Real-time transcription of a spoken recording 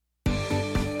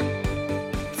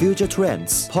Future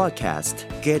Trends Podcast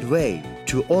Gateway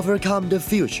to Overcome the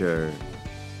Future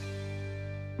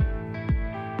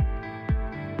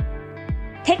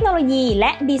เทคโนโลยีแล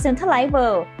ะ Decentralized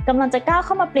World กำลังจะก้าวเ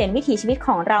ข้ามาเปลี่ยนวิถีชีวิตข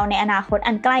องเราในอนาคต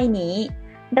อันใกล้นี้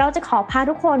เราจะขอพา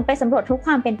ทุกคนไปสำรวจทุกค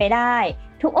วามเป็นไปได้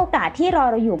ทุกโอกาสที่รอ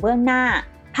เราอยู่เบื้องหน้า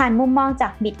ผ่านมุมมองจา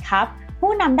ก BitCup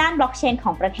ผู้นำด้านบล็อกเชนข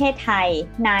องประเทศไทย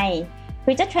ใน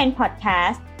Future Trend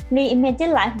Podcast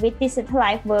Reimagine Life with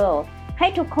Decentralized World ใ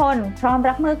ห้ทุกคนพร้อม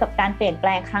รับมือกับการเปลี่ยนแปล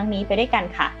งครั้งนี้ไปด้วยกัน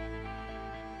ค่ะ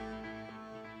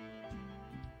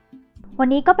วัน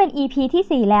นี้ก็เป็น EP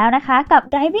ที่ 4 แล้วนะคะกับ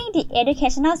Driving the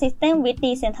Educational System with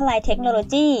Decentralized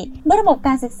Technology เมื่อระบบก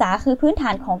ารศึกษาคือพื้นฐ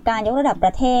านของการยกระดับป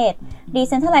ระเทศ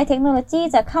Decentralized Technology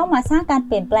จะเข้ามาสร้างการเ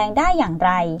ปลี่ยนแปลงได้อย่างไ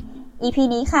ร EP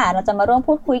นี้ค่ะเราจะมาร่วม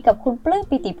พูดคุยกับคุณปลื้ม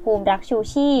ปิติภูมิรักชู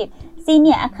ชีพ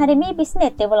Senior Academy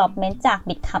Business Development จาก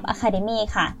BitCup Academy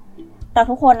ค่ะเรา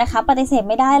ทุกคนนะคะปฏิเสธ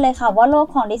ไม่ได้เลยค่ะว่าโลก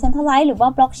ของ Decentralized หรือว่า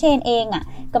Blockchain เอง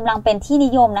กำลังเป็นที่นิ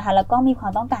ยมนะคะแล้วก็มีควา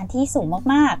มต้องการที่สูง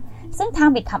มากๆซึ่งทาง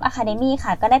BitCup Academy ค่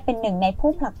ะก็ได้เป็นหนึ่งใน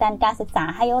ผู้ผลักดันการศึกษา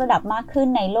ให้ยกระดับมากขึ้น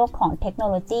ในโลกของเทคโน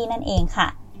โลยีนั่นเองค่ะ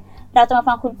เราจะมา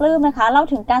ฟังคุณปลื้มนะคะเล่า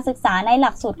ถึงการศึกษาในห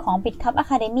ลักสูตรของ BitCup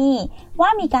Academy ว่า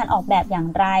มีการออกแบบอย่าง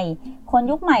ไรคน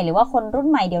ยุคใหม่หรือว่าคนรุ่น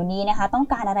ใหม่เดี๋ยวนี้นะคะต้อง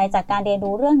การอะไรจากการเรียน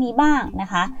รู้เรื่องนี้บ้างนะ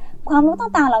คะความรู้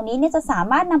ต่างๆเหล่านี้เนี่ยจะสา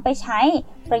มารถนำไปใช้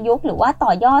ประยุกต์หรือว่าต่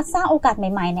อยอดสร้างโอกาสใ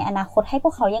หม่ๆในอนาคตให้พ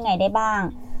วกเขายังไงได้บ้าง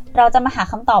เราจะมาหา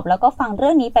คำตอบแล้วก็ฟังเรื่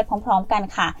องนี้ไปพร้อมๆกัน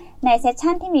ค่ะในเซส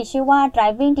ชั่นที่มีชื่อว่า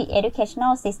Driving the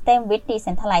Educational System with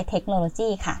Decentralized Technology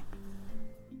ค่ะ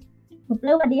คุณป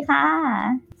ลื้มสวัสดีค่ะ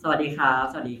สวัสดีครับ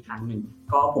สวัสดีอีกครั้งหนึ่ง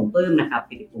ก็ผมปลื้มนะครับ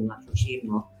ปิติภูมิรักชูชีพ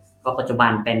เนาะก็ปัจจุบั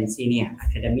นเป็น Senior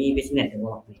Academy Business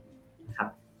Development นะครับ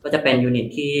ก็จะเป็นยูนิต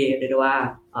ที่เรียกว่า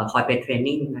คอยเป็นเทรน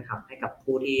นิ่งนะครับให้กับ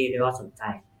ผู้ที่เรียกว่าสนใจ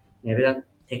ในเรื่อง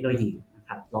เทคโนโลยีนะค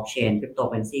รับ Blockchain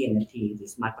Cryptocurrency NFT หรือ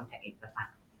Smart Contract เองก็ตาม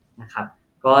นะครับ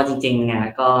ก็จริงๆเนี่ย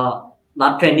ก็รั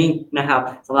บเทรนนิ่งนะครับ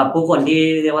สำหรับผู้คนที่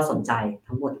เรียกว่าสนใจ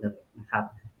ทั้งหมดเลยนะครับ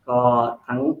ก็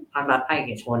ทั้งภาครัฐภาคเอ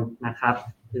กชนนะครับ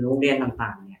หรือโรงเรียนต่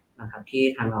างๆเนี่ยนะครับที่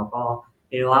ทางเราก็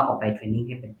เรียกว่าออกไปเทรนนิ่งใ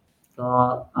ห้เป็นก็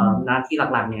หน้าที่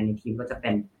หลักๆเนี่ยในทีมก็จะเป็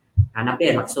นการอัปเด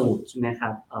ตหลักสูตรใช่ไหมครั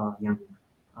บอย่าง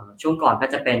ช่วงก่อนก็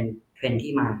จะเป็นเทรน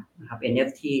ที่มานะครับ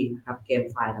NFT นะครับเกม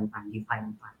ไฟล์ต่างๆ DeFi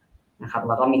ต่างๆนะครับแ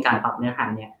ล้วก็มีการปรับเนื้อหา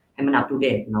เนี่ยให้มันอัปเด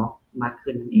ตเนาะมาก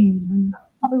ขึ้นนั่นเอง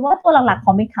เอาเป็นว่าตัวหลักๆข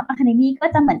อง BitCup Academy ก็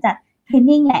จะเหมือนจัดเทรน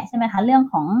นิ่งแหละใช่ไหมคะเรื่อง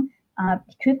ของ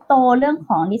คริปโตเรื่องข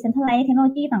อง Decentralized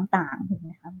Technology ต่างๆถูกไห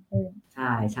มคะใ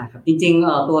ช่ใช่ครับจริง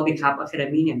ๆตัว BitCup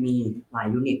Academy เนี่ยมีหลาย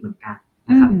ยูนิตเหมือนกัน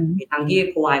นะครับมีทั้งที่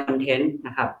provide content น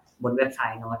ะครับบนเว็บไซ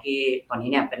ต์เนาะที่ตอน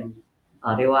นี้เนี่ยเป็น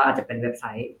เรียกว่าอาจจะเป็นเว็บไซ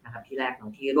ต์นะครับที่แรกเนา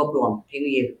ะที่รวบรวมเทคโนโล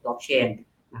ยี Blockchain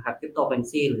นะครับ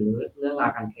Cryptocurrency หรือเรื่องรา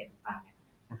วการเทรดต่าง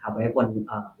ๆนะครับไว้บน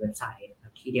เว็บไซต์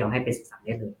ที่เดียวให้ไปศึกษาไ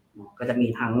ด้เลยเนาะก็จะมี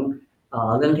ทั้ง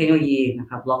เรื่องเทคโนโลยีนะ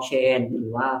ครับ Blockchain หรื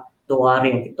อว่าตัวเห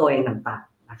รียญคริปโตเองต่าง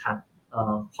ๆนะครับ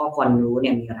ข้อควรรู้เ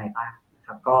นี่ยมีอะไรบ้างนะค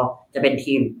รับก็จะเป็น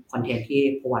ทีมคอนเทนต์ที่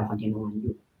provide คอนเทนต์ตรงนั้นอ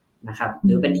ยู่นะครับห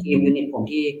รือเป็นทีมยูนิตผม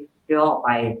ที่เรียกว่าออกไป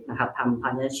นะครับทำ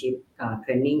partnership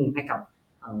training ให้กับ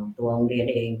ตัวโรงเรียน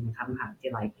เองนะครับมหาวิท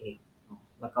ยาลัยเอง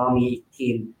แล้วก็มีที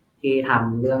มที่ท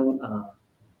ำเรื่อง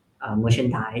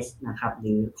merchandise นะครับห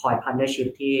รือ coin partnership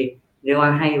ที่เรียกว่า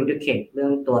ให้ educate เรื่อ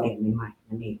งตัวเหรียญใหม่ๆ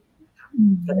นั่นเองนะครับ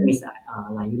ก็จะมี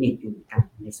หลายยูนิตอยู่กัน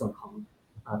ในส่วนของ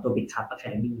ตัว BitCup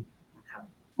Academy นะครับ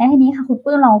และทีนี้ค่ะคุณ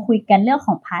ปื้มเราคุยกันเรื่องข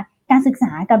องพาร์ทการศึกษ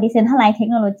ากับ Decentralized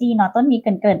Technology เนาะต้นมีเก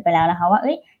ริ่นๆไปแล้วนะคะว่า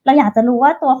เราอยากจะรู้ว่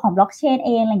าตัวของ Blockchain เอ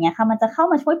งอะไรเงี้ยค่ะมันจะเข้า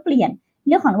มาช่วยเปลี่ยนเ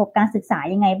รื่องของระบบการศึกษา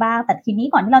ยังไงบ้างแต่ทีนี้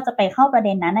ก่อนที่เราจะไปเข้าประเ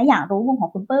ด็นนั้นนะอยากรู้มุมของ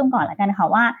คุณปื้มก่อนละกันค่ะ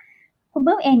ว่าคุณ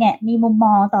ปื้มเองเนี่ยมีมุมม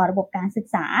องต่อระบบการศึก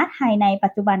ษาไทยในปั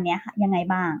จจุบันเนี้ยยังไง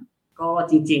บ้างก็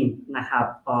จริงๆนะครับ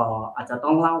อาจจะต้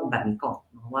องเล่าแบบนี้ก่อน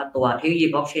ว่าตัวเทคโนโลยี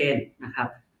Blockchain นะครับ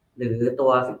หรือตั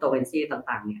ว Cryptocurrency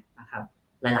ต่างๆเนี่ยนะครับ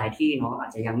หลายๆที่เนาะอา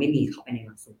จจะยังไม่มีเข้าไปในห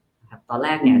ลักสูตรนะครับตอนแร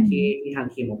กเนี่ยที่ทาง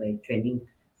ทีมออกไปเทรนนิ่ง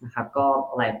นะครับก็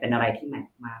เป็นอะไรที่ใหม่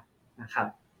มากนะครับ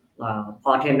พ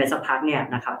อเทรนไปสักพักเนี่ย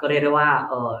นะครับก็เรียกได้ว่า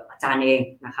อาจารย์เอง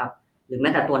นะครับหรือแม้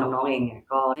แต่ตัวน้องๆเองเนี่ย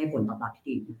ก็ให้ผลตอบรับที่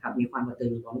ดีนะครับมีความตื่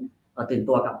น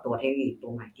ตัวกับตัวเทคโนโลยีตั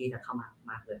วใหม่ที่จะเข้ามา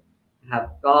มากเลยนะครับ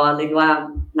ก็เรียกว่า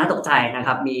น่าตกใจนะค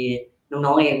รับมีน้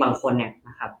องๆเองบางคนเนี่ย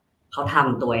นะครับเขาท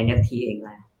ำตัว NFT เองแ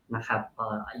ล้วนะครับ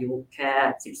อายุแ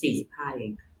ค่ 14-15 เอ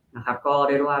งนะครับก็เ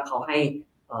รียกว่าเขาให้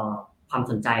ความ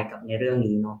สนใจกับในเรื่อง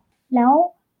นี้เนาะแล้ว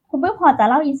คุณเพิ่งพอจะ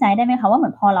เล่าอินไซต์ได้ไหมคะว่าเหมื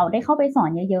อนพอเราได้เข้าไปสอน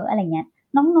เยอะๆอะไรเงี้ย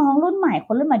น้องๆรุ่นใหม่ค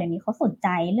นรุ่นใหม่เดี๋ยวนี้เขาสนใจ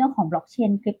เรื่องของ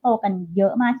Blockchain คริปโตกันเยอ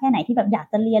ะมากแค่ไหนที่แบบอยาก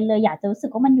จะเรียนเลยอยากจะรู้สึ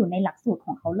กว่ามันอยู่ในหลักสูตรข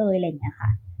องเขาเลยอะไรเงี้ยค่ะ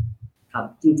ครับ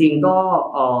จริงๆก็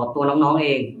ตัวน้องๆเอ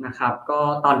งนะครับก็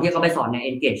ตอนที่เขาไปสอนเนี่ย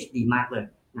engage ดีมากเลย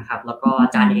นะครับแล้วก็อา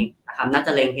จารย์เองนะครับน่าจ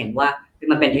ะเล็งเห็นว่า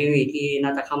มันเป็นเทคโนโลยีที่น่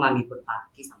าจะเข้ามามีบทบาท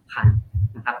ที่สำคัญ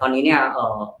นะครับตอนนี้เนี่ย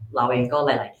เราเองก็ห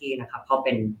ลายๆที่นะครับก็เ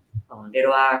ป็นเรียก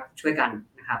ว่าช่วยกัน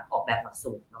นะครับออกแบบหลัก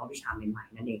สูตรแล้วก็วิชาใหม่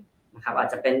ๆนั่นเองนะครับอาจ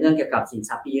จะเป็นเรื่องเกี่ยวกับสิน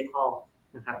ทรัพย์ดิจิทัล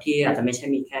นะครับที่อาจจะไม่ใช่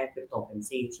มีแค่คริปโตเคอเรน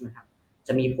ซีใช่ไหมครับจ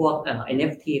ะมีพวก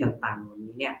NFT ต่างๆเหล่า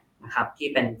นี้เนี่ยนะครับที่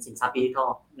เป็นสินทรัพย์ดิจิทัล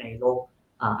ในโลก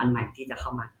อันใหม่ที่จะเข้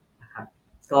ามานะครับ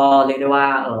ก็เรียกได้ว่า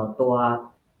ตัว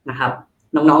นะครับ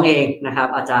น้องๆเองนะครับ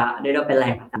อาจจะได้เป็นแร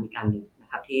งผลักดันอีกอันหนึ่งนะ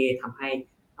ครับที่ทำให้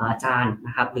อาจารย์น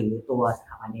ะครับหรือตัวส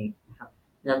ถาบันเองนะครับ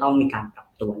จะต้องมีการปรับ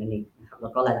ตัวนั่นเองนะครับแล้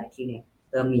วก็หลายๆที่เนี่ย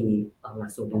เริ่มมีหลั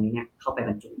กสูตรตรงนี้เนี่ยเข้าไปบ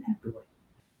รรจุแล้วด้วย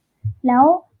แล้ว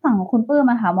ฝั่งของคุณปื้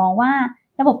มค่ะมองว่า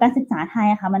ระบบการศึกษาไทย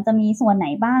ค่ะมันจะมีส่วนไหน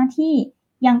บ้างที่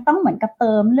ยังต้องเหมือนกับเ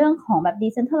ติมเรื่องของแบบ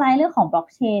decentralize เรื่องของ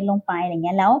blockchain ลงไปอะไรเ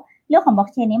งี้ยแล้วเรื่องของ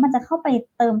blockchain นี้มันจะเข้าไป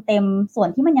เติมเต็มส่วน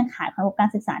ที่มันยังขาดของระบบการ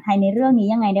ศึกษาไทยในเรื่องนี้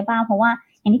ยังไงได้บ้างเพราะว่า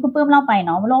อย่างที่คุณปื้มเล่าไปเ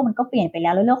นาะโลกมันก็เปลี่ยนไปแล้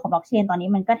วเรื่องของ blockchain ตอนนี้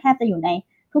มันก็แทบจะอยู่ใน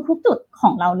ทุกๆจุดขอ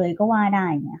งเราเลยก็ว่าได้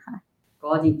เนี่ยค่ะก็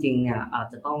จริงๆเนี่ยอาจ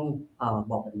จะต้อง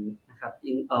บอกแบบนี้นะครับ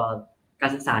การ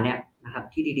ศึกษาเนี่ยนะครับ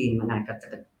ที่ดีๆมันอาจจะ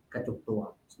กระจุกตัว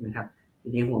ใช่ไหมครับอ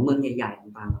ยู่ในหัวเมืองใหญ่ๆ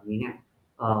ต่างๆเหล่านี้เนี่ย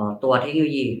ตัวเทคโนโล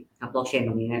ยีครับบล็อกเชนต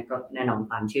รงนี้เนี่ยก็แน่นอน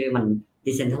ตามชื่อมัน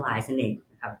decentralize นั่นเอง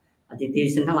นะครับ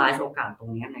decentralize โอกาสตร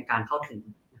งนี้ในการเข้าถึง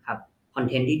นะครับคอน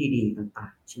เทนต์ที่ดีๆต่า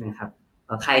งๆใช่ไหมครับ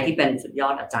ใครที่เป็นสุดยอ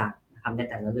ดอาจารย์นะครับใน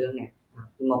แต่ละเรื่องเนี่ย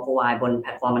คุณมา provide บนแพล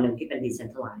ตฟอร์มอันหนึ่งที่เป็น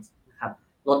decentralize นะครับ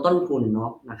ลดต้นทุนเนา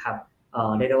ะนะครับ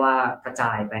เรียกได้ว่ากระจ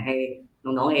ายไปให้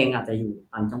น้องๆเองอาจจะอยู่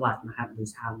ต่างจังหวัดนะครับหรือ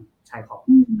ชายขอบ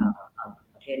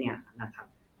ประเทศเนี่ยนะครับ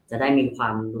จะได้มีควา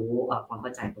มรู้ความเข้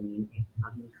าใจตรงนี้มา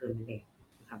กยิ่งขึ้นนั่นเอง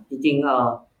นะครับจริง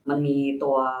ๆมันมีตั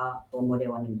วโมเด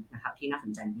ลหนึ่งนะครับที่น่าส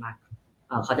นใจมาก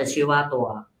เขาจะชื่อว่าตัว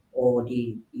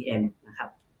ODEM นะครับ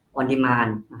On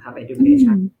Demand นะครับ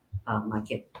Education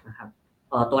Market นะครับ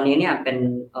ตัวนี้เนี่ยเป็น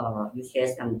use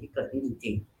case อันที่เกิดขึ้นจ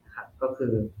ริงๆนะครับก็คื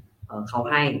อเขา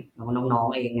ให้น้อง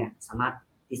ๆเองเนี่ยสามารถ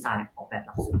ดีไซน์ออกแบบห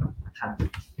ลักสูตรนะครับ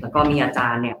แล้วก็มีอาจา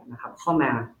รย์เนี่ยนะครับเข้าม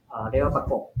าเรียกว่าประ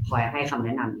กบคอยให้คำแน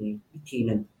ะนำเองอีกทีห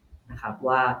นึ่งนะครับ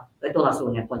ว่าตัวหลักสูต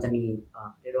รเนี่ยควรจะมี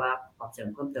เรียกว่าปรับเสริม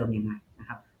เพิ่มเติมยังไงนะค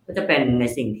รับก็จะเป็นใน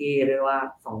สิ่งที่เรียกว่า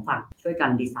สองฝั่งช่วยกัน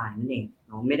ดีไซน์นั่นเองเ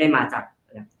นาะไม่ได้มาจาก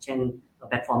เช่น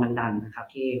แพลตฟอร์มดังๆนะครับ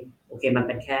ที่โอเคมันเ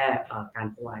ป็นแค่การ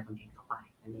โปรไวด์คอนเทนต์เข้าไป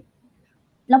นั่นเอง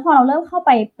แล้วพอเราเริ่มเข้าไ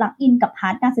ปปลักอินกับพา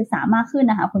ร์ทการศึกษามากขึ้น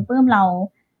นะคะคุณปื้มเรา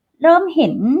เริ่มเห็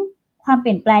นความเป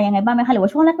ลี่ยนแปลงยังไงบ้างไหมคะหรือว่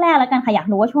าช่วงแรกๆแล้วกันค่ะอยาก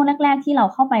รู้ว่าช่วงแรกๆที่เรา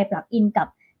เข้าไปปลักอินกับ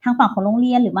ทางฝั่งของโรงเ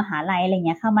รียนหรือมหาลัยอะไรเ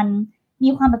งี้ยค่ะมันมี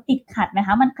ความแบบติดขัดไหมค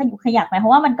ะมันขยุกขยักไหมเพรา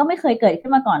ะว่ามันก็ไม่เคยเกิดขึ้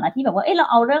นมาก่อนนะที่แบบว่าเรา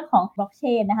เอาเรื่องของบล็อกเช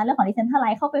นนะคะเรื่องของ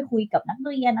decentralize เข้าไปคุยกับนัก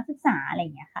เรียนนักศึกษาอะไร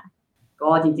เงี้ยค่ะก็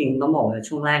จริงๆต้องบอกว่า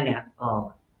ช่วงแรกเนี่ย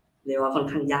เรียกว่าค่อน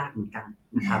ข้างยากเหมือนกัน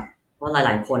นะครับเพราะห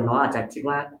ลายๆคนเนาะอาจจะคิด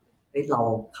ว่าเรา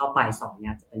เข้าไปสอนเ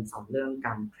นี่ยจะเป็นสอนเรื่องก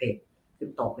ารเทรดคริ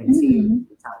ปโตเคอเรนซี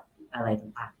จากอะไร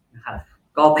ต่างๆนะครับ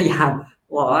ก็พยายาม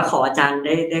บอกว่าขออาจารย์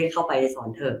ได้เข้าไปสอน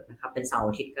เถอะนะครับเป็นเสาร์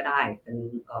อาทิตย์ก็ได้เป็น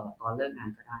ตอนเลิกงาน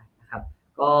ก็ได้นะครับ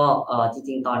ก็จ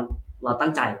ริงๆตอนเราตั้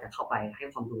งใจจะเข้าไปให้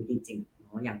ความรู้จริงๆเ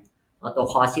นาะอย่างตัว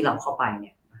คอร์สที่เราเข้าไปเ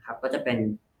นี่ยนะครับก็จะเป็น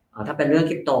ถ้าเป็นเรื่อง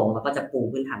คริปโตเราก็จะปู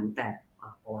พื้นฐานแต่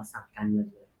ประวัติศาสตร์การเงิน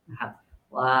เลยนะครับ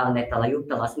ว่าในแต่ละยุค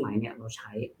แต่ละสมัยเนี่ยเราใ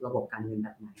ช้ระบบการเงินแบ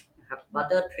บไหนนะครับ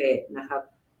barter trade นะครับ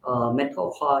metal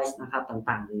coins นะครับ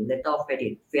ต่างๆหรือ letter of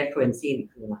credit fiat currency นี่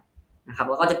คืออะไรนะครับ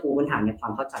แล้วก็จะปูพื้นฐานในควา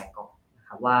มเข้าใจก่อนนะค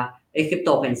รับว่าคริปโต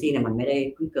เคอเรนซีเนี่ยมันไม่ได้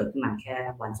เพิ่งเกิดขึ้นมาแค่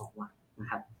วัน2วันนะ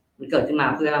ครับมันเกิดขึ้นมา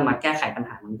เพื่อมาแก้ไขปัญห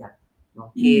าบางอย่างเนาะ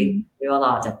ที่เรียกว่าเร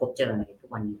าจะพบเจอในทุก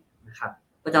วันนี้นะครับ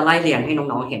ก็จะไล่เรียงให้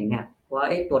น้องๆเห็นเนี่ยว่า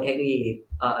ตัวเทคโนโลยี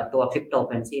ตัวคริปโตเ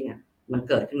คอเรนซีเนี่ยมัน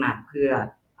เกิดขึ้นมาเพื่อ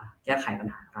แก้ไขปัญ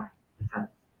หาอะไรนะครับ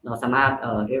เราสามารถ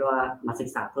เรียกว่ามาศึก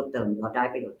ษาเพิ่มเติมเราได้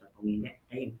ประโยชน์จากตรงนี้เนี่ยไ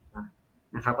ด้อย่างไรบ้าง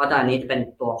นะครับก็ตอนนี้จะเป็น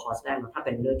ตัวคอร์สแรกถ้าเ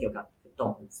ป็นเรื่องเกี่ยวกับคริปโต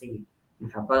เคอเรนซีน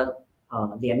ะครับก็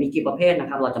เหรียญมีกี่ประเภทนะ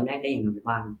ครับเราจำแนกได้อย่างไร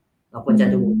บ้างเราควรจะ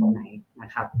ดูตรงไหนนะ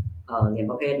ครับเหรียญ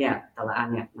ประเภทเนี่ยแต่ละอัน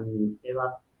เนี่ยมันเรียกว่า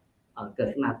เกิด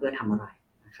ขึ้นมาเพื่อทำอะไร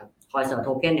นะครับคอยโท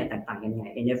เค็นเนี่ยแตกต่างกันยังไง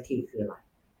NFT คืออะไร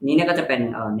นี้เนี่ยก็จะเป็น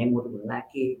ในโมดูลแรก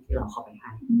ที่เราเข้าไปใ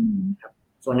ห้ครับ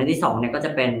ส่วนในที่2เนี่ยก็จ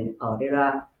ะเป็นเรียกว่า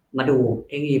มาดูเ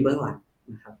ทคโนโลยีเบื้องหลัง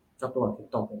นะครับเจ้าตัวคริป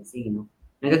โตเคอเรนซีเนาะ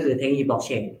นั่นก็คือเทคโนโลยีบล็อกเช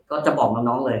นก็จะบอก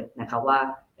น้องๆเลยนะครับว่า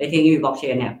เทคโนโลยีบล็อกเช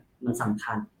นเนี่ยมันสำ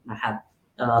คัญนะครับ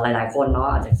หลายๆคนเนาะ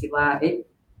อาจจะคิดว่า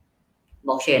บ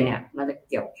ล็อกเชนเนี่ยน่าจะ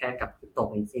เกี่ยวแค่กับคริปโตเ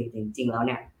คอเรนซีจริงๆแล้วเ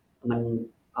นี่ยมัน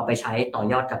เอาไปใช้ต่อ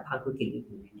ยอดกับภาคธุรกิจ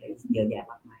อื่นๆได้เยอะแยะ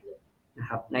มากมายเลยนะค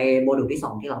รับในโมดูลที่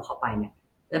2ที่เราเข้าไปเนี่ย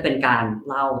จะเป็นการ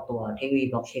เล่าตัวเทคโนโลยี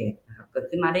บล็อกเชนนะครับเกิด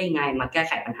ขึ้นมาได้ยังไงมาแก้ไ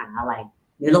ขปัญหาอะไร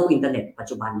ในโลกอินเทอร์เน็ตปัจ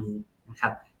จุบันนี้นะครั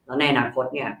บแล้วในอนาคต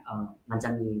เนี่ยมันจะ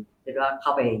มีเรียกว่าเข้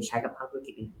าไปใช้กับภาคธุร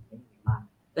กิจอื่นๆได้ยังไงบ้าง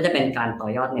ก็จะเป็นการต่อ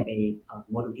ยอดในไป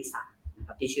โมดูลที่3นะค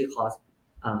รับที่ชื่อคอร์ส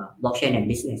blockchain and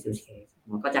business use case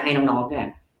มันก็จะให้น้องๆเนี่ย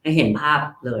ให้เห็นภาพ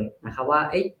เลยนะครับว่า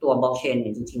ตัว blockchain เ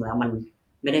นี่ยจริงๆแล้วมัน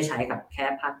ไม่ได้ใช้กับแค่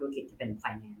ภาคธุรกิจที่เป็น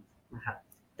finance นะครับ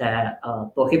แต่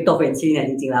ตัว cryptocurrency เนี่ย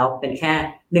จริงๆแล้วเป็นแค่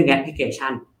1แอปพลิเคชั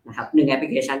นนะครับ1แอปพลิ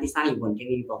เคชันที่สร้างอยู่บนเทคโน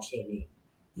โลยี blockchain เอง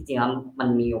จริงๆแล้วมัน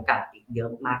มีโอกาสอีกเยอ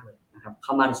ะมากเลยนะครับเข้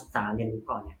ามาศึกษาเรียนรู้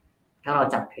ก่อนเนี่ยถ้าเรา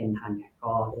จับเทรนด์ทันเนี่ย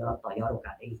ก็เรียกว่าต่อยอดโอก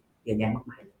าสได้เยอะแยะมาก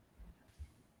มายเลย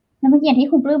แล้วเมื่อกี้ที่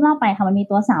คุณปลื้มเล่าไปค่ะมันมี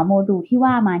ตัว3โมดูลที่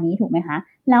ว่ามานี้ถูกไหมคะ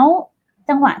แล้ว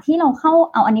จังหวะที่เราเข้า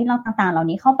เอาอันนี้เราต่างๆเหล่า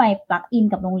นี้เข้าไปปลั๊กอิน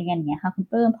กับโรงเรียนอย่างเงี้ยค่ะคุณ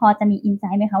ปลื้มพอจะมีอินไซ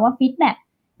ต์ไหมคะว่าฟีดแบ็ก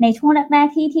ในช่วงแรก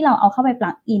ๆที่เราเอาเข้าไปป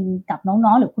ลั๊กอินกับน้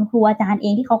องๆหรือคุณครูอาจารย์เอ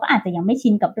งที่เขาก็อาจจะยังไม่ชิ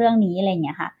นกับเรื่องนี้อะไรอย่างเ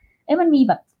งี้ยค่ะมันมี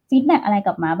แบบฟีดแบ็กอะไรก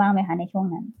ลับมาบ้างไหมคะในช่วง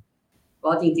นั้น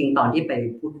ก็จริงๆตอนที่ไป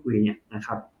พูดคุยเนี่ยนะค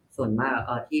รับส่วนมาก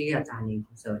ที่อาจารย์เองค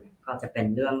อนเซิร์นเนี่ยก็จะเป็น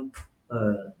เรื่อง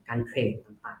การเทรด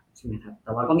ต่างๆใช่ไหมครับแ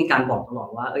ต่ว่าก็มีการบอกตลอด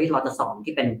ว่าเราจะสอน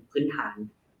ที่เป็นพื้นฐาน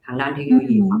ทางด้านเทคโนโล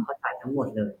ยีความเข้าใจทั้งหมด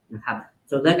เลยนะครับ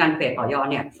ส่วนเรื่องการเทรดต่อยอด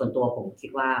เนี่ยส่วนตัวผมคิด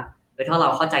ว่าถ้าเรา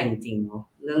เข้าใจจริงๆเนาะ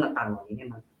เรื่องต่างๆเหล่านี้เนี่ย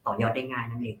มันต่อยอดได้ง่าย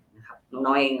นั่นเองนะครับน้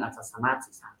องๆเองอาจจะสามารถ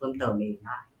ศึกษาเพิ่มเติมเองไ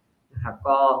ด้นะครับ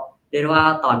ก็เรียกว่า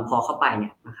ตอนพอเข้าไปเนี่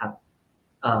ยนะครับ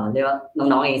เรียกว่า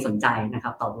น้องๆเองสนใจนะครั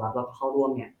บตอบรับแล้วก็เข้าร่ว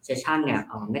มเนี่ยเซสชั่นเนี่ย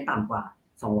ไม่ต่ำกว่า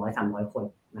 200-300 คน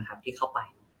นะครับที่เข้าไป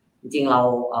จริงๆเรา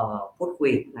พูดคุ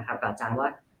ยนะครับกับอาจารย์ว่า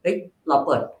เราเ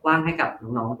ปิดกว้างให้กับ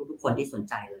น้องๆทุกๆคนที่สน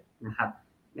ใจเลยนะครับ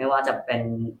ไม่ว่าจะเป็น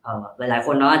หลายๆค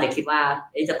นเนาะอาจจะคิดว่า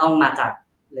จะต้องมาจาก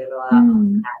เรียกว่า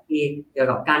คณะที่เกี่ยว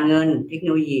กับการเงินเทคโน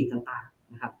โลยีต่าง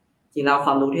ๆนะครับจริงๆแล้วคว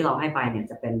ามรู้ที่เราให้ไปเนี่ย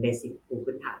จะเป็นเบสิก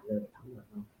พื้นฐานเลยทั้งหมด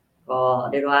เนาะก็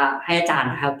เรียกว่าให้อาจารย์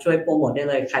นะครับช่วยโปรโมทได้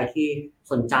เลยใครที่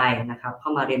สนใจนะครับเข้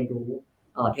ามาเรียนรู้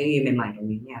เทคโนโลยีใหม่ๆตรง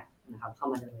นี้เนี่ยนะครับเข้า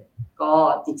มาได้เลยก็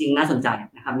จริงๆน่าสนใจ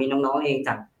นะครับมีน้องๆเองจ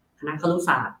ากคณะครุศ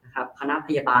าสตร์นะครับคณะพ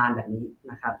ยาบาลแบบนี้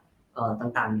นะครับ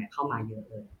ต่างๆเนี่ยเข้ามาเยอะ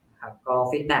เลยนะครับก็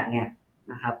ฟีดแบ็กเนี่ย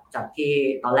นะครับจากที่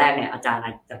ตอนแรกเนี่ยอาจารย์อ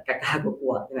าจจะกล้ากลั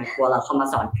วใช่ไหมกลัวเราเข้ามา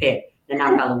สอนเทรดแนะน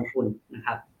ำการลงทุนนะค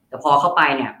รับแต่พอเข้าไป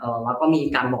เนี่ยเราก็มี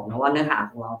การบอกนะว่าเนื้อหา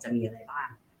ของเราจะมีอะไรบ้าง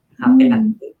นะครับเป็นแบบ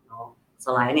นี้เนาะส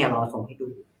ไลด์เนี่ยเราส่งให้ดู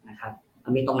นะครับ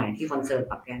มีตรงไหนที่คอนเซิร์น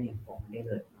ปรับแก้เนี่ยบอกมาได้เ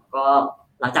ลยก็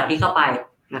หลังจากที่เข้าไป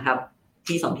นะครับ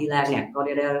ที่2ที่แรกเนี่ยก็ไ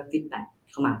ด้ฟีดแบ็ก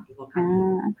เข้ามาที่ค่อนข้างดี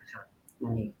นะครับ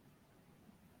นั่นเอง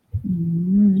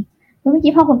เมื่อ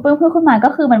กี้พอคุณปื้มพูดขึ้นมาก็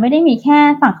คือมันไม่ได้มีแค่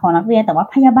ฝั่งของนักเรียนแต่ว่า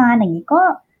พยาบาลอย่างนี้ก็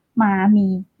มามี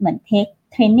เหมือนเทค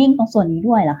เทรนนิ่งตรงส่วนนี้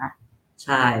ด้วยเหรอคะใ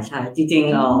ช่ใช่จริง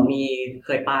ๆมีเค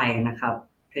ยไปนะครับ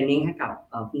เทรนนิ่งให้กับ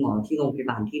คุณหมอที่โรงพยา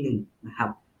บาลที่1นะครับ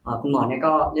คุณหมอเนี่ย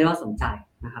ก็เรียกว่าสนใจ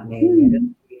นะครับในเรื่อง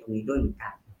ตรงนี้ด้วยเหมือนกั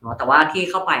นเนาะแต่ว่าที่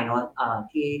เข้าไปเนาะ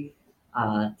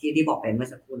ที่บอกไปเมื่อ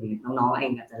สักครู่นี้น้องๆเอ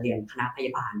งอาจจะเรียนคณะพย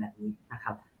าบาลแบบนี้นะค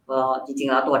รับก็จริง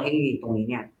ๆแล้วตัวเทคโนโลยีตรงนี้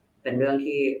เนี่ยเป็นเรื่อง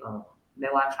ที่ไม่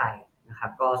ว่าใครนะครั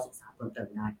บก็ศึกษาเพิ่มเติม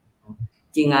ได้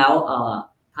จริงแล้ว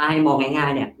ถ้าให้มองง่า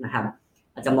ยๆเนี่ยนะครับ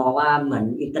อาจจะมองว่าเหมือน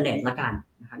อินเทอร์เน็ตละกัน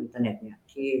นะครับอินเทอร์เน็ตเนี่ย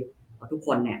ที่ทุกค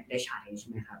นเนี่ยได้ใช้ใช่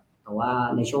ไหมครับแต่ว่า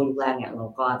ในช่วงยุคแรกเนี่ยเรา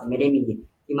ก็จะไม่ได้มี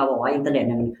ที่มาบอกว่าอินเทอร์เน็ตเ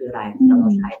นี่ยมันคืออะไรแต่เรา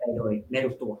ใช้ไปโดยไม่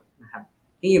รู้ตัวนะครับ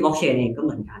ที่บล็อกเชนเองก็เห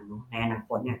มือนกันเนาะในอนาค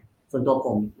ตเนี่ยส่วนตัวผ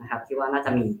มนะครับที่ว่าน่าจ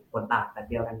ะมีบทบาทแบบ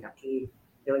เดียวกันกับที่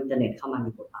เรียกว่าอินเทอร์เน็ตเข้ามามี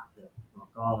บทบาทเลย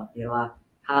ก็เรียกว่า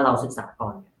ถ้าเราศึกษาก่อ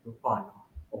นเนี่ยรู้ก่อน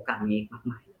โอกาสมีมาก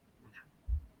มายเลยนะครับ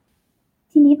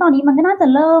ทีนี้ตอนนี้มันก็น่าจะ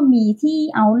เริ่มมีที่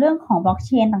เอาเรื่องของบล็อกเช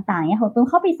นต่างๆเนี่ยคุณปื้ม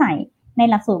เข้าไปใส่ใน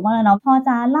หลักสูตรมาแล้วเนาะพอจ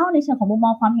ะเล่าในเชิงของมุมม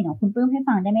องความเห็นของคุณปื้มให้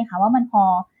ฟังได้ไหมคะว่ามันพ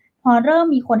อเริ่ม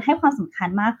มีคนให้ความสำคัญ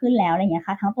มากขึ้นแล้วอะไรอย่างเงี้ย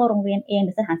ค่ะทั้งตัวโรงเรียนเองห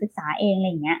รือสถานศึกษาเองอะไร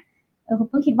อย่างเงี้ยคุณ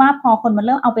ปื้มคิดว่าพอคนมันเ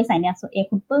ริ่มเอาไปใส่ในหลักสูตรเอง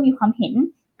คุณปื้มมีความเห็น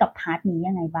กับพาร์ทนี้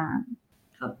ยังไงบ้าง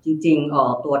ครับจริง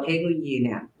ๆตัวเทคโนโลยีเ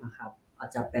นี่ยนะครับอาจ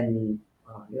จะเป็น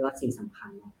เรียกว่าสิ่งสำคั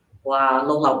ญเพราะว่าโล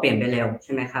กเราเปลี่ยนไปเร็วใ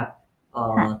ช่ไหมครับ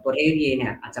ตัวเทคโนโลยีเนี่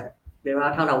ยอาจจะเรียกว่า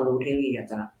ถ้าเรารู้เทคโนโลยีอาจ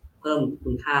จะเพิ่มคุ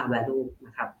ณค่า value น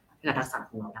ะครับให้กับทักษะ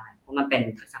ของเราได้เพราะมันเป็น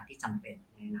ทักษะที่จำเป็น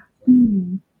ในอนาคต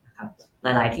นะครับห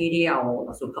ลายๆที่เอาห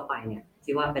ลักสูตรเข้าไปเนี่ย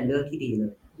คิดว่าเป็นเรื่องที่ดีเล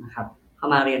ยนะครับเข้า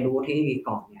มาเรียนรู้เทคโนโลยี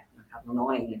ก่อนเนี่ยนะครับน้อง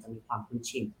ๆเองเนี่ยจะมีความคุ้น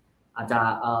ชินอาจจะ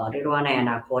เรียกว่าในอ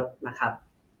นาคตนะครับ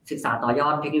ศึกษาต่อยอ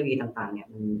ดเทคโนโลยีต่างๆเนี่ย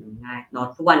มันง่ายเนาะ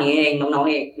ทุกวันนี้เองน้องๆ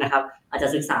เองนะครับอาจจะ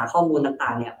ศึกษาข้อมูลต่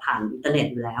างๆเนี่ยผ่านอินเทอร์เน็ต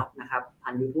อยู่แล้วนะครับผ่า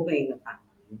น YouTube เองต่าง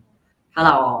ๆถ้าเ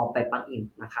ราเอาไปปลั๊กอิน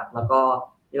นะครับแล้วก็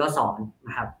เรียกว่าสอนน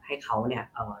ะครับให้เขาเนี่ย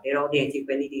เรียนซีเค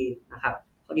วนซ์ดีๆนะครับ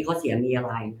ข้อดีข้อเสียมีอะ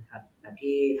ไรนะครับแบบ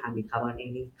ที่ทางบิทคัพเอง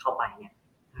เข้าไปเนี่ย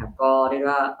นะครับก็เรียก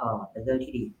ว่าเป็นเรื่อง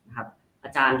ที่ดีนะครับอ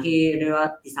าจารย์ที่เรียกว่า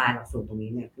ดีไซน์หลักสูตรตรง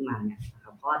นี้เนี่ยขึ้นมาเนี่ยนะค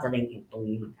รับเขาอาจจะเล็งเห็นตรง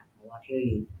นี้เหมือนกันเพราะว่าที่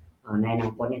ในอนา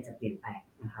คตเนี่ยจะเปลี่ยนแปลง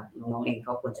นะครับน้องๆเอง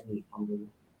ก็ควรจะมีความรู้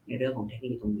ในเรื่องของเทคโนโล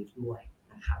ยีตรงนี้ด้วย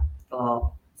นะครับก็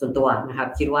ส่วนตัวนะครับ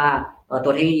คิดว่าตั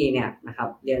วเทคโนโลยีเนี่ยนะครับ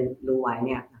เรียนรู้ไว้เ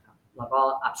นี่ยนะครับแล้วก็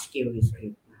up skill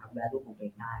reskill นะครับ value ของตัวเอ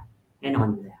งได้แน่นอน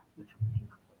อยู่แล้วนะครับ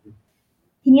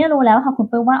ทีนี้เรารู้แล้วค่ะคุณ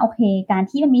ปื้มว่าโอเคการ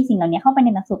ที่มันมีสิ่งเหล่านี้เข้าไปใน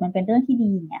หลักสูตรมันเป็นเรื่องที่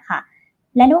ดีเนี่ยค่ะ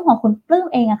และเรื่องของคุณปื้ม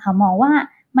เองอะค่ะมองว่า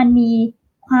มันมี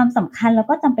ค ความสำคัญแล้ว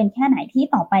ก็จำเป็นแค่ไหนที่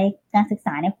ต่อไปการศึกษ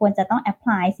าเนี่ยควรจะต้องแอพพ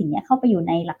ลายสิ่งนี้เข้าไปอยู่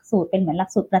ในหลักสูตรเป็นเหมือนหลัก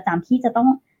สูตรประจำที่จะต้อง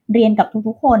เรียนกับ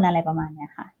ทุกๆคนอะไรประมาณนี้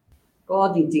ค่ะก็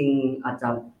จริงๆอาจ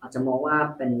จะมองว่า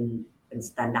เป็น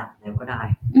สแตนดาร์ดแล้วก็ได้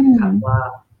นะครับว่า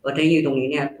เทคโนโลยีตรงนี้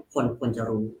เนี่ยทุกคนควรจะ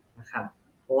รู้นะครับ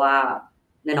เพราะว่า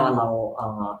แน่นอนเรา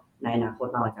ในอนาคต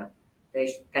เราอาจจะได้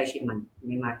ใกล้ชิดมันไ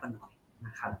ม่มากก็น้อยน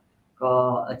ะครับก็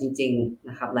จริงๆ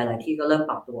นะครับหลายๆที่ก็เริ่ม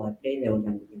ปรับตัวได้เร็วอ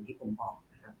ย่างที่ผมบอก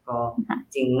นะครับก็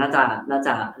จริงน่าจ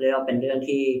ะเรียกว่าเป็นเรื่อง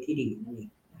ที่ดีนั่นเอง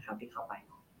นะครับที่เข้าไป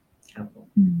ครับผม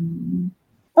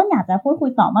ต้นอยากจะพูดคุ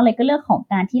ยต่อมาเลยก็เรื่องของ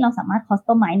การที่เราสามารถ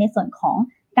customize ในส่วนของ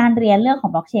การเรียนเรื่องขอ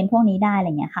งบล็อกเชนพวกนี้ได้อะไร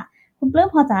เงี้ยค่ะคุณปลื้ม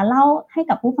พอจะเล่าให้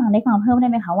กับผู้ฟังได้ฟังเพิ่มได้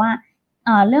ไหมคะว่า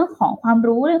เรื่องของความ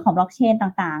รู้เรื่องของบล็อกเชน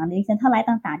ต่างๆ decentralize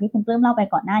ต่างๆที่คุณปลื้มเล่าไป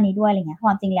ก่อนหน้านี้ด้วยอะไรเงี้ยค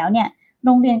วามจริงแล้วเนี่ยโร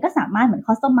งเรียนก็สามารถเหมือน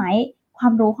customize ควา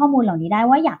มรู้ข้อมูลเหล่านี้ได้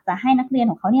ว่าอยากจะให้นักเรียน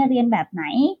ของเขาเนี่ยเรียนแบบไหน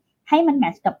ให้มันแม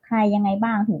ทช์กับใครยังไง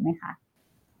บ้างถูกไหมคะ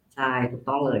ใช่ถูก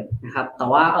ต้องเลยนะครับแต่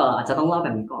ว่าอาจจะต้องเล่าแบ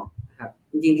บนี้ก่อนนะครับ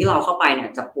จริงๆที่เราเข้าไปเนี่ย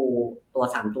จะปูตัว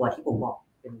3ตัวที่ผมบอก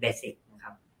เป็นเบสิกนะค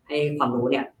รับให้ความรู้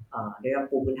เนี่ยเรียกว่า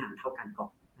ปูพื้นฐานเท่ากันก่อ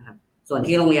นนะครับส่วน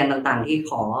ที่โรงเรียนต่างๆที่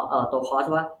ขอตัวคอร์ส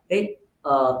ว่า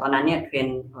ตอนนั้นเนี่ยเทรน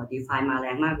ด์DeFi มาแร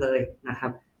งมากเลยนะครั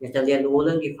บอยากจะเรียนรู้เ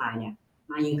รื่อง DeFi เนี่ย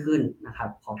มากยิ่งขึ้นนะครับ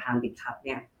ขอทาง BitCup เ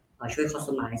นี่ยช่วย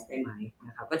customize ได้ไหมน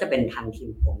ะครับก็จะเป็นทางทีม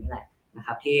ผมนี่แหละนะค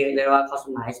รับที่เรียกว่า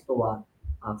customize ตัว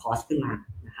คอร์สขึ้นมา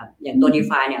นะครับอย่างตัว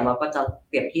DeFi เนี่ยเราก็จะ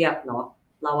เปรียบเทียบเนาะ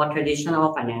เราว่า traditional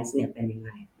finance เนี่ยเป็นยังไง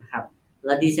นะครับแล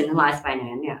ะ decentralized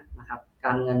finance เนี่ยนะครับก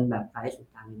ารเงินแบบไร้ศูน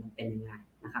ย์กลางมันเป็นยังไง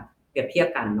นะครับเปรียบเทียบ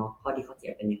กันเนาะข้อดีข้อเสี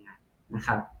ยเป็นยังไงนะค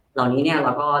รับเหล่านี้เนี่ยเร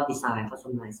าก็ดีไซน์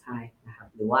customize ให้นะครับ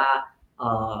หรือว่า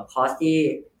คอร์สที่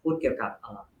พูดเกี่ยวกับ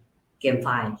เกมไฟ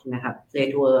ล์ใช่ไหมครับ play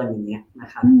to earn อย่างเงี้ยนะ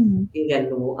ครับที่เรียน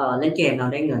รู้เล่นเกมเรา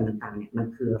ได้เงินต่างๆเนี่ยมัน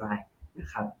คืออะไรนะ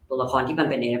ครับตัวละครที่มัน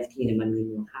เป็น NFT เนี่ยมันมี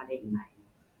มูลค่าได้ยังไง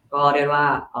ก็เรียกว่า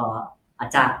อา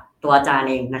จารย์ตัวอาจารย์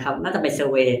เองนะครับน่าจะไปเซอ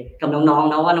ร์เวย์กับน้อง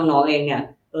ๆนะว่าน้องๆเองเนี่ย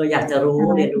อยากจะรู้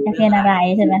เรียนรู้เรื่องอะไร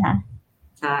ใช่ไหมคะ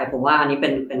ใช่ผมว่าอันนี้เ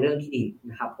ป็นเรื่องที่ดี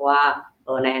นะครับเพราะว่า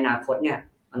ในอนาคตเนี่ย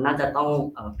มันน่าจะต้อง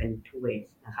เป็น two way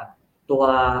นะครับตัว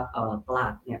ตลา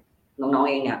ดเนี่ยน้องๆ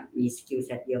เองเนี่ยมีสกิลเ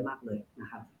ซ็ตเยอะมากเลยนะ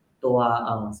ครับตัว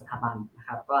สถาบันนะค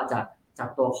รับก็จะจัด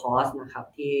ตัวคอร์สนะครับ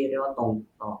ที่เรียกว่าตรง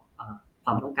ต่อคว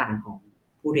ามต้องการของ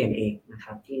ผู้เรียนเองนะค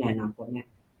รับที่ในอนาคตเนี่ย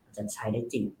จะใช้ได้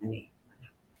จริงนั่นเอง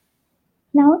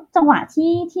แล้วจังหวะ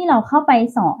ที่เราเข้าไป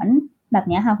สอนแบบ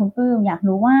นี้ค่ะคุณปื้มอยาก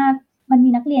รู้ว่ามันมี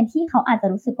นักเรียนที่เขาอาจจะ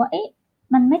รู้สึกว่า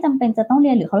มันไม่จำเป็นจะต้องเรี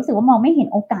ยนหรือเขารู้สึกว่ามองไม่เห็น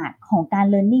โอกาสของการ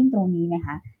learning ตรงนี้ไหมค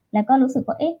ะแล้วก็รู้สึก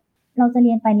ว่าเราจะเ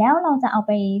รียนไปแล้วเราจะเอาไ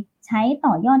ปใช้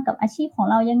ต่อยอดกับอาชีพของ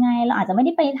เรายังไงเราอาจจะไม่ไ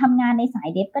ด้ไปทำงานในสาย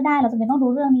เดฟก็ได้เราจะไม่ต้อง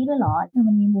รู้เรื่องนี้ด้วยหรอ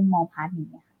มันมีมุมมองพาร์ทนี้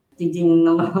ค่ะจริงๆ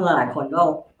น้องๆหลายคนก็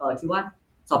คิดว่า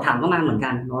สอบถามเข้ามาเหมือนกั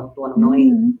นเนาะตัวน้องๆเอง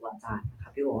ตัวอาจารย์นะครั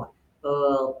บที่บอกว่า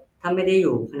ถ้าไม่ได้อ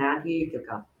ยู่คณะที่เกี่ยว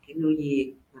กับเทคโนโลยี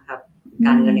นะครับก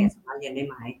ารเงินเนี่ยสามารถเรียนได้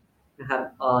ไหมนะครับ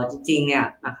จริงๆเนี่ย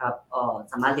นะครับ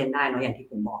สามารถเรียนได้เนาะอย่างที่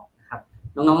ผมบอกนะครับ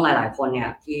น้องๆหลายๆคนเนี่ย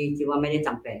ที่คิดว่าไม่ได้จ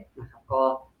ำเป็นนะครับก็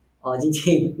จ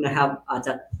ริงๆนะครับอาจจ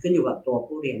ะขึ้นอยู่กับตัว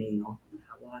ผู้เรียนเองเนาะนะค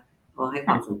รับว่าเขาให้ค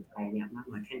วามสนใจเนี่ยมาก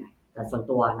น้อยแค่ไหนแต่ส่วน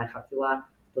ตัวนะครับที่ว่า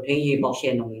ตัวเทคโนโลยีบล็อกเช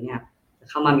นตรงนี้เนี่ย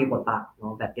เข้ามามีบทบาทเนา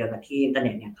ะแบบเดียวกับที่อินเทอร์เ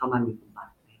น็ตเนี่ยเข้ามามีบทบาท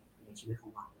ในชีวิตขอ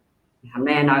งเรานะครับใ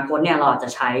นอนาคตเนี่ยเราจะ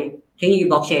ใช้เทคโนโลยี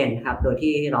บล็อกเชนนะครับโดย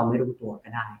ที่เราไม่รู้ตัวก็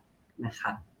ได้นะครั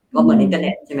บก็เหมือนอินเทอร์เ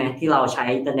น็ตใช่ไหมที่เราใช้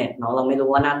อินเทอร์เน็ตเนาะเราไม่รู้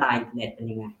ว่าหน้าตาอินเทอร์เน็ตเป็น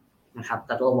ยังไงนะครับแ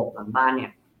ต่ระบบหลังบ้านเนี่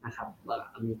ยนะครับ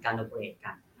มีการโอเปเรต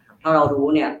กันนะครับถ้าเรารู้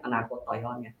เนี่ยอนาคตต่อย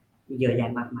อดเนี่ยมีเยอะแย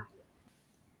ะมากมาย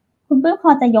คุณปื้มพ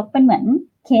อจะยกเป็นเหมือน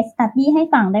เคสสตัดดี้ให้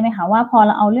ฟังได้ไหมคะว่าพอเ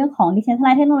ราเอาเรื่องของ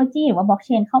Decentralized Technology หรือว่า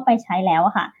Blockchain เข้าไปใช้แล้วอ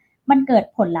ะค่ะมันเกิด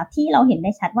ผลลัพธ์ที่เราเห็นไ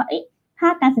ด้ชัดว่าภา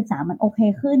คการศึกษามันโอเค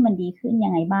ขึ้นมันดีขึ้นยั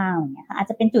งไงบ้างอย่างเงี้ยค่ะอาจ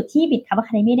จะเป็นจุดที่ BitCup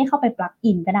Academy ได้เข้าไป plug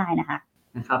in ก็ได้นะค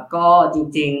รับก็จ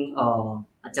ริง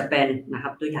ๆอาจจะเป็นนะครั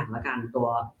บตัวอย่างละกันตัว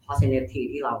Cost NFT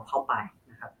ที่เราเข้าไป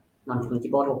นะครับ Non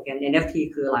Fungible Token NFT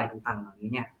คืออะไรต่างๆเหล่านี้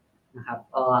เนี่ยนะครับ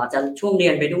อาจจะช่วงเรี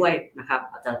ยนไปด้วยนะครับ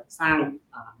อาจจะสร้าง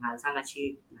งานสร้างอาชีพ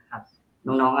นะครับ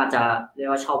น้องๆอาจจะเรียก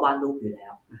ว่าชอบวาดรูปอยู่แล้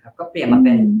วนะครับก็เปลี่ยนมาเ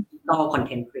ป็น Digital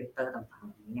Content Creator ต่างๆเห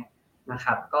ล่านี้เนี่ยนะค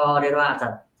รับก็เรียกว่าอาจจะ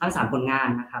สร้างสรรค์ผลงาน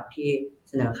นะครับที่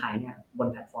เสนอขายเนี่ยบน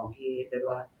แพลตฟอร์มที่เรียก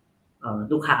ว่า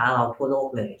ลูกค้าเราทั่วโลก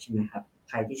เลยใช่ไหมครับ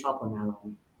ใครที่ชอบผลงานเรา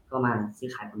ก็มาซื้อ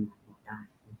ขายผลงานเราได้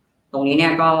ตรงนี้เนี่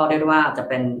ยก็เรียกว่าจะ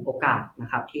เป็นโอกาสนะ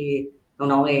ครับที่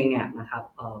น้องๆเองเนี่ยนะครับ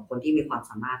คนที่มีความ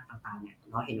สามารถต่างๆเนี่ย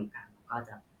น้องเห็นโอกาสก็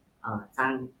จะสร้า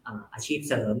งอาชีพ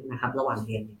เสริมนะครับระหว่างเ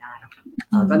รียนได้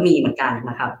ก็มีเหมือนกัน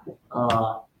นะครับ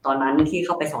ตอนนั้นที่เ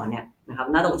ข้าไปสอนเนี่ยนะครับ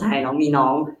น่าตกใจน้องมีน้อ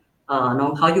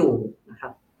งเขาอยู่นะครั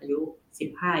บอายุ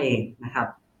15เองนะครับ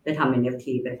ได้ทำ NFT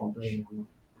เป็นของตัวเอง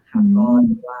นะครับก็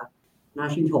ถือว่าน่า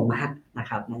ชื่นชมมากนะ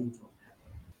ครับน่าชื่นชม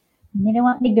นี่เรียก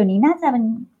ว่าเด็กเดี๋ยวนี้น่าจะเป็น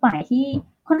ฝ่ายที่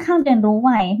ค่อนข้างเรียนรู้ไ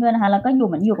วด้วยนะคะแล้วก็อยู่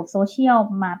เหมือนอยู่กับโซเชียล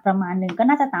มาประมาณนึงก็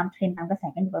น่าจะตามเทรนด์ตามกระแส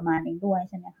กันอยู่ประมาณนึงด้วย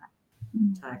ใช่ไหมคะ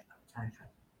ใช่ครับ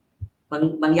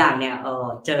บางอย่างเนี่ย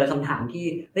เจอคำถาม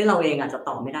ที่เราเองอาจจะต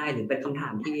อบไม่ได้หรือเป็นคำถา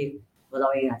มที่เรา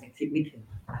เองอาจจะคิดไม่ถึง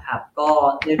นะครับก็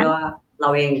เรียกได้ว่าเรา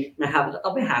เองนะครับก็ต้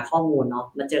องไปหาข้อมูลเนาะ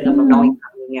มาเจอกับน้องๆอีกค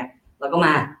รั้งนึงเนี่ยเราก็ม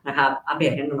านะครับอัปเด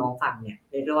ตให้น้องๆฟังเนี่ย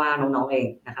เรียกได้ว่าน้องๆเอง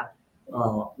นะครับ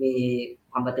มี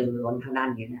ความกระตือรือร้นทางด้าน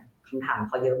นี้เนี่ยคำถามเ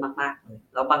ขาเยอะมากๆเลย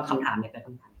แล้วบางคำถามเนี่ยเป็นค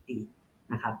ำถามดี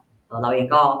นะครับเราเอง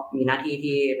ก็มีหน้าที่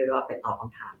ที่เรียกว่าไปตอบค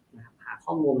ำถามนะครับหาข้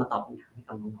อมูลมาตอบคำถามให้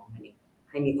กับน้องๆนั่นเอง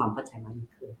ให้มีความเข้าใจมากยิ่ง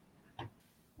ขึ้น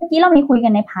เมื่อกี้เรามีคุยกั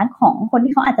นในพาร์ทของคน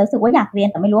ที่เขาอาจจะรู้สึกว่าอยากเรียน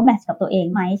แต่ไม่รู้ว่าแมทช์กับตัวเอง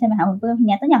ไหมใช่ไหมคะคุณเปิ้ลที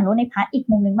นี้ต้องอยากรู้ในพาร์ทอีก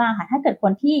มุมนึงบ้างค่ะถ้าเกิดค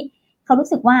นที่เขารู้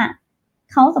สึกว่า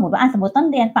เขาสมมติว่าสมมติต้อง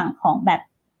เรียนฝั่งของแบบ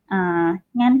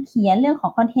งานเขียนเรื่องขอ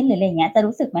งคอนเทนต์หรืออะไรอย่างเงี้ยจะ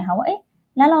รู้สึกไหมคะว่าเอ๊ะ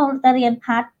แล้วเราจะเรียนพ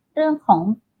าร์ทเรื่องของ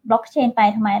บล็อกเชนไป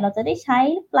ทำไมเราจะได้ใช้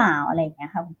หรือเปล่าอะไรอย่างเงี้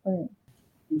ยค่ะคุณเปิ้ล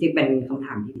จริงๆเป็นคำถ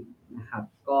ามที่ดีนะครับ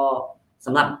ก็ส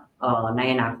ำหรับใน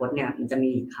อนาคตเนี่ยมันจะ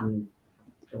มีค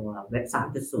ำตัวเว็บ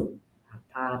 3.0 ครับ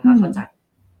ถ้าเข้าใจ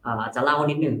จะเล่า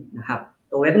นิดนึงนะครับ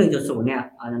ตัวเว็บ 1.0 เนี่ย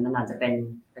มันอาจจะเป็น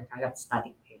คล้ายๆกับ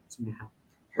static page ใช่ไหมครับ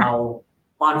เรา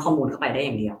ป้อนข้อมูลเข้าไปได้อ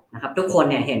ย่างเดียวนะครับทุกคน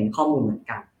เนี่ยเห็นข้อมูลเหมือน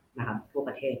กันนะครับทั่วป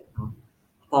ระเทศเนาะ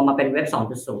พอมาเป็นเว็บ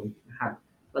 2.0 นะครับ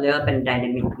ก็เรียกว่าเป็น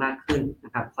dynamic มากขึ้นน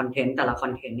ะครับคอนเทนต์แต่ละคอ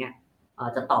นเทนต์เนี่ย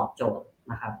จะตอบโจทย์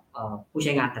นะครับผู้ใ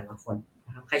ช้งานแต่ละคนน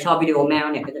ะครับใครชอบวิดีโอแมว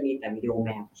เนี่ยก็จะมีแต่วิดีโอแม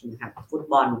วใช่ไหมครับฟุต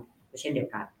บอลก็เช่นเดียว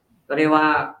กันก็เรียกว่า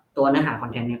ตัวเนื้อหาคอ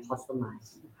นเทนต์เนี่ย customize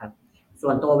นะครับส่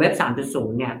วนตัวเว็บ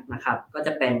 3.0 เนี่ยนะครับก็จ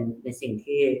ะเป็นในสิ่ง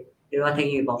ที่เรียกว่าเทคโน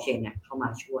โลยีบล็อกเชนเนี่ยเข้ามา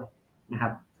ช่วยนะครั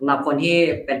บสำหรับคนที่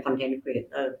เป็น content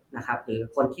creator นะครับหรือ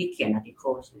คนที่เขียน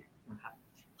articles เนี่ยนะครับ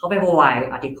เขาไป provide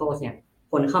articles เนี่ย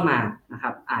คนเข้ามานะครั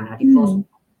บอ่าน articles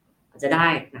อาจจะได้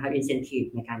นะครับ incentive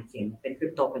ในการเขียนเป็น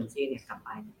cryptocurrency เนี่ยกลับไป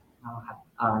นะครับ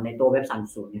ในตัวเว็บ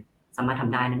 3.0 เนี่ยสามารถท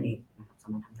ำได้นั่นเองนะครับสา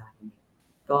มารถทำได้นั่นเอง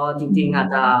ก็จริงๆอาจ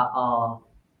จะ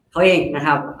เขาเองนะค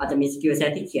รับอาจจะมีสกิลเซ็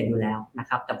ตที่เขียนอยู่แล้วนะ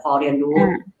ครับแต่พอเรียนรู้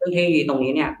เรื่องเทคโนโลยีตรง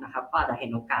นี้เนี่ยนะครับก็อาจจะเห็น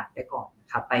โอกาสได้ก่อนนะ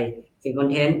ครับไปเขียนคอน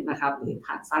เทนต์นะครับหรือ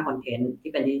สร้างคอนเทนต์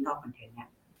ที่เป็นดิจิทัลคอนเทนต์เนี่ย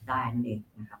ได้นั่นเอง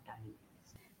นะครับได้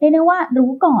เรียกได้ว่ารู้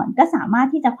ก่อนก็สามารถ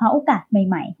ที่จะคว้าโอกาสใ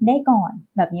หม่ๆได้ก่อน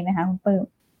แบบนี้ไหมคะคุณเปิ้ล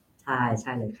ใ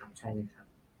ช่เลยครับใช่เลยครับ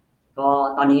ก็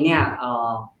ตอนนี้เนี่ย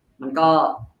มันก็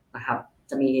นะครับ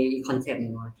จะมีคอนเซ็ปต์ห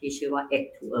นึ่งที่ชื่อว่า X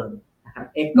to Earn นะครับ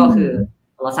X ก็คือ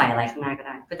เราใส่อะไรข้างหน้าก็ไ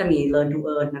ด้ก็จะมี Learn to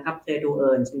Earn นะครับ Play to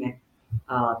Earn ใช่ไหม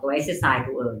ตัว Exercise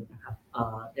to Earn นะครับ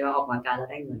เรียกว่าออกกำลังกายแล้ว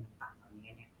ได้เงินต่างๆเหล่า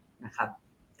นี้เนี่ยนะครับ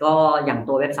ก็อย่าง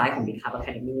ตัวเว็บไซต์ของ BitCup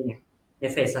Academy เนี่ยใน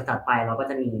เฟสถัดไปเราก็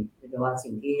จะมีเรียกว่า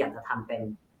สิ่งที่อยากจะทำเป็น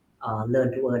Learn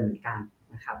to Earn เหมือนกัน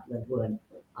นะครับ Learn to Earn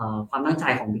ความตั้งใจ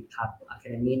ของ BitCup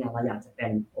Academy เนี่ยเราอยากจะเป็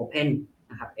น Open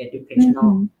นะครับ Educational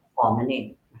Form นั่นเอง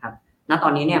นะครับณตอ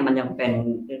นนี้เนี่ยมันยังเป็น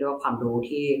เรียกว่าความรู้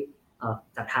ที่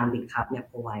จากทาง BitCup เนี่ย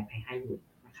provide ให้อยู่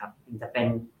นะครับยังจะเป็น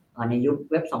ในยุค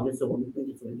เว็บ 2.0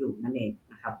 1.0 อยู่นั่นเอง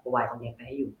นะครับ provide ตรงนี้ไปใ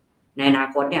ห้อยู่ในอนา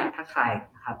คตเนี่ยถ้าใคร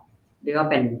นะครับเรียกว่า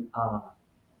เป็น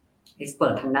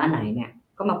expert ทางด้านไหนเนี่ย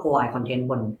ก็มา provide content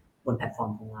บนแพลตฟอร์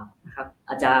มของเรานะครับ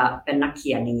อาจจะเป็นนักเ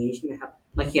ขียนอย่างนี้ใช่ไหมครับ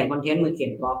มาเขียนคอนเทนต์มือเขีย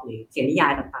นบล็อกหรือเขียนนิยา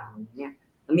ยต่างๆอย่างนี้เนี่ย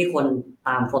แล้วมีคนต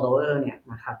าม follower เนี่ย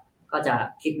นะครับก็จะ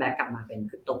คิดแบ็กกลับมาเป็น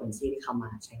คริปโตเคอเรนซีที่เข้ามา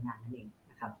ใช้งานนั่นเอง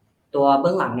นะครับตัวเ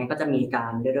บื้องหลังเนี่ยก็จะมีกา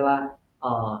รเรียกได้ว่า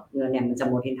เงินเนี่ยมันจะ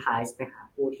monetize ไปหา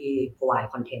ผู้ที่ provide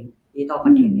content digital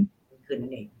content ขึ้นนั่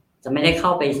นเองจะไม่ได้เข้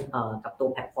าไปกับตัว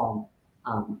แพลตฟอร์ม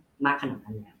มากขนาด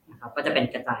นั้นแล้วนะครับก็จะเป็น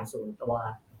กระจายสู่ตัว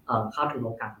เข้าถึงโ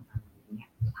อกาสต่างๆเนี่ย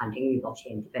ผ่านเทคโนโลยีบล็อกเช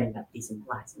นที่เป็นแบบ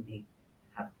decentralized นั่นเอง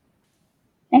ครับ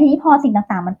และทีนี้พอสิ่ง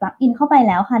ต่างๆมันปลักอินเข้าไป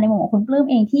แล้วค่ะในมุมของคุณปลื้ม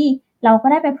เองที่เราก็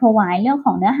ได้ไป provide เรื่องข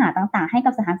องเนื้อหาต่างๆให้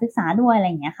กับสถานศึกษาด้วยอะไร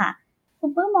อย่างเงี้ยค่ะคุณ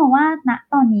ปลื้มมองว่าณ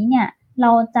ตอนนี้เนี่ยเร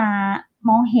าจะ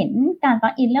มองเห็นการปลั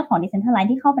กอินเรื่องของ decentralized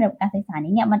ที่เข้าไปในการศึกษา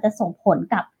นี้เนี่ยมันจะส่งผล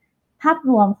กับภาพ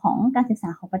รวมของการศึกษา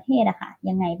ของประเทศอะค่ะ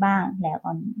ยังไงบ้างแล้วต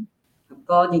อนนี้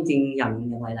ก็จริงๆอย่าง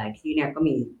หลายๆที่เนี่ยก็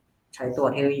มีใช้ตัว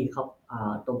เทคโนโลยีเขา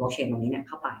ตัวบล็อกเชนตรงนี้เนี่ยเ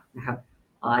ข้าไปนะครับ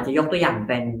อาจจะยกตัวอย่าง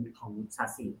เป็นของศาสต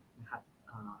ร์ศิลป์นะครับ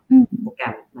โปรแกร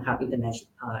มนะครับ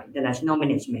international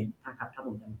management นะครับถ้าผ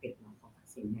มจำไม่ผิดของศาสต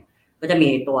ร์ศิลป์เนี่ยก็จะมี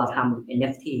ตัวทำ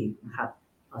NFT นะครับ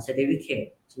certificate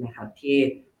ใช่ไหมครับที่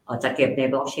จะเก็บใน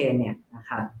บล็อกเชนเนี่ยนะ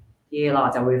ครับที่เรา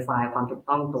จะ verify ความถูก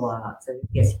ต้องตัว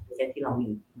certificate ที่เรามี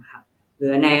นะครับหรื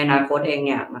อในอนาคตเองเ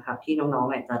นี่ยนะครับที่น้อง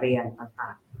ๆจะเรียนต่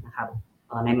างๆนะครับ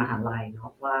ในมหาลัยเนา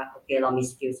ะว่าโอเคเรามี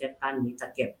สกิลเซ็ตด้านนี้จะ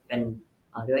เก็บเป็น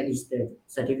เรียกว่า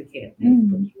certificate ใน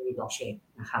ตัวที่มีบล็อกเชน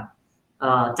นะครับ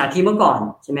จากที่เมื่อก่อน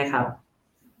ใช่ไหมครับ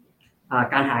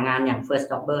การหางานอย่าง first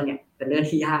jobber เนี่ยเป็นเรื่อง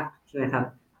ที่ยากใช่ไหมครับ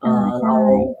เรา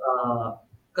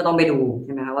ก็ต้องไปดูใ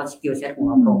ช่ไหมครับว่าสกิลเซ็ตของเ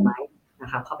ราตรงไหมนะ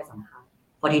ครับเข้าไปสัมภาษณ์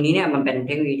พอทีนี้เนี่ยมันเป็นเท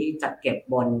คโนโลยีที่จัดเก็บ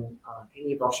บนเทคโนโล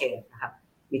ยีบล็อกเชนนะครับ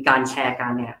มีการแชร์กั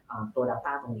นเนี่ยตัว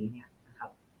data ตรงนี้เนี่ยนะครับ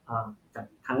จาก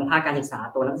ทั้งภาคการศึกษา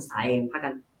ตัวนักศึกษาเองภาคกา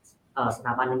รสถ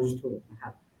าบันอินสติทูตนะครั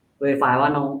บ verify ว่า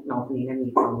น้องคนนี้เนี่ยมี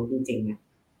ความรู้จริงๆเนี่ย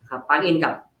นะครับปลั๊กอินกั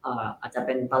บอาจจะเ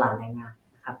ป็นตลาดแรงงาน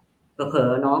นะครับเผล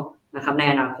อๆเนาะนะครับใน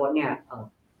อนาคตเนี่ย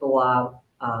ตัว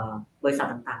บริษัท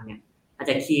ต่างๆเนี่ยอาจ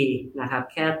จะคีย์นะครับ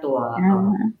แค่ตั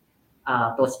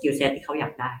วสกิลเซ็ตที่เขาอยา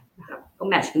กได้นะครับก็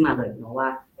แมทช์ขึ้นมาเลยเนาะว่า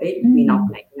มีน้อง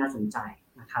ไหนที่น่าสนใจ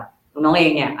นะครับน้องเอ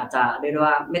งเนี่ยอาจจะเรียก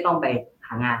ว่าไม่ต้องไปห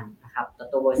างานนะครับแต่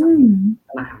ตัวบริษัทจ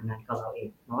ะมาหางานกับเราเอง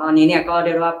เนาะอันนี้เนี่ยก็เ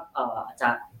รียกว่าอาจจะ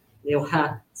เรียกว่า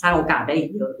สร้างโอกาสได้อีก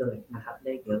เยอะเลยนะครับไ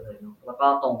ด้เยอะเลยเนาะแล้วก็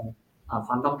ตรงค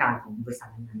วามต้องการของบริษัท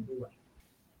นั้นๆด้วย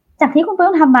จากที่คุณเพิ่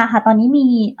มทำมาค่ะตอนนี้มี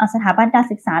สถาบันการ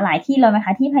ศึกษาหลายที่เลยไหมค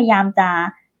ะที่พยายามจะ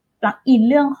ปลักอิน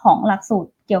เรื่องของหลักสูต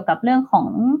รเกี่ยวกับเรื่องของ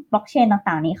บล็อกเชน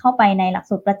ต่างๆนี้เข้าไปในหลัก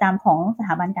สูตรประจำของสถ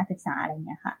าบันการศึกษาอะไรอย่างเ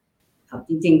งี้ยค่ะครับ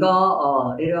จริงๆก็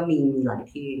เรียกว่ามีหลาย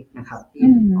ที่นะครับที่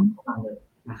เข้ามาเลย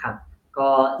นะครับก็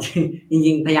จ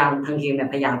ริงๆพยายามทางทีมเนี่ย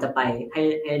พยายามจะไปใ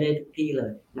ห้ได้ทุกที่เล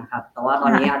ยนะครับแต่ว่าตอ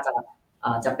นนี้อาจ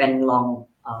จะเป็นลอง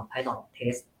pilot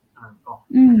test ก่อน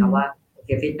นะครับว่าโอเค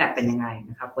ฟีดแบ็กเป็นยังไง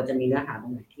นะครับควรจะมีเนื้อหาตร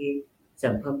งไหนที่เสริ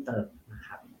มเพิ่มเติมนะค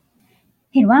รับ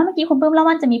เห็นว่าเมื่อกี้คุณเพิ่มเล่า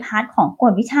ว่าจะมีพาร์ทของกว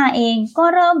ดวิชาเองก็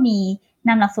เริ่มมีน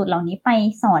ำหลักสูตรเหล่านี้ไป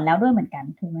สอนแล้วด้วยเหมือนกัน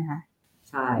ถูกไหมคะ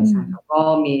ใช่ใช่ครับก็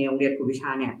มีโรงเรียนกวดวิชา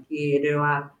เนี่ยที่เรียก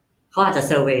ว่าเขาอาจจะเ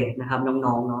ซอร์เวย์นะครับ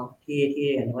น้องๆเนาะที่เ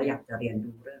รียนว่าอยากจะเรียน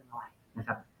รู้เรื่องอะไรนะค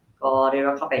รับก็เรียก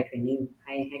ว่าเข้าไปเทรนนิ่ง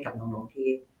ให้กับน้องๆที่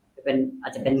อา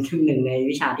จจะเป็นหนึ่งใน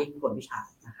วิชาที่กวดวิชา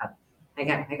นะครับให้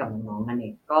กับน้องๆนั่นเอ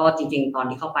งก็จริงๆตอน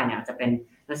ที่เข้าไปเนี่ยอาจจะเป็น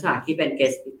ลักษณะที่เป็น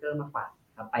guest speaker มากกว่า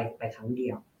ครับไปครั้งเดี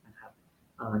ยวนะครับ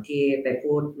ที่ไป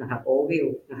พูดนะครับ overview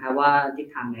นะครับว่าทิศ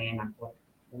ทางในอนาคต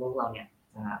ของพวกเราเนี่ย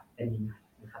จะเป็นยังไง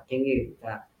นะครับเทคโนโลยีจ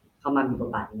ะเข้ามามีบท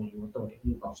บาทยังไงในตัวเทคโนโล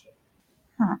ยีบล็อกเชน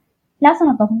ค่ะแล้วสำห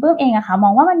รับตัวคุณเพิ่มเองอะค่ะม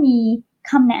องว่ามันมี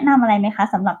คำแนะนำอะไรไหมคะ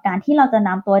สำหรับการที่เราจะน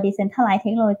ำตัว decentralized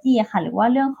technology อะค่ะหรือว่า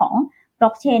เรื่องของ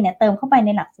blockchain เนี่ยเติมเข้าไปใน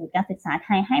หลักสูตรการศึกษาไท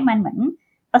ยให้มันเหมือน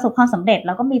ประสบความสำเร็จแ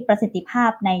ล้วก็มีประสิทธิภา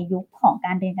พในยุคของก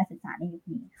ารเรียนการศึกษาในยุค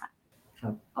นี้ค่ะครั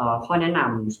บข้อแนะน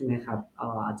ำใช่ไหมครับ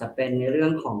อาจจะเป็นในเรื่อ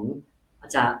งของอา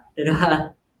จจะเรียกว่า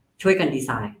ช่วยกันดีไซ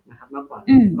น์นะครับมากกว่า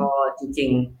ก็จริง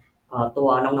ๆตัว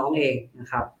น้องๆเองนะ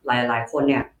ครับหลายๆคน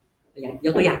เนี่ยอย่างย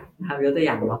กตัวอย่างนะครับยกตัวอ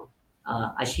ย่างเนาะ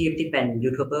อาชีพที่เป็น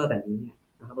ยูทูบเบอร์แบบนี้เนี่ย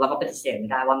นะครับเราก็ปฏิเสธไม่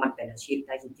ได้ว่ามันเป็นอาชีพไ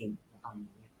ด้จริงๆตอน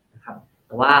นี้นะครับแ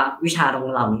ต่ว่าวิชาตรง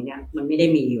เหล่านี้เนี่ยมันไม่ได้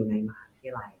มีอยู่ในมหาวิท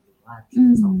ยาลัยหรือว่าที่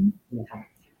สอนนะครับ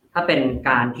ถ้าเป็น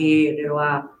การที่เรียกว่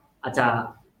าอาจจะ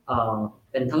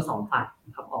เป็นทั้งสองฝ่ายน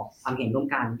ะครับออกความเห็นร่วม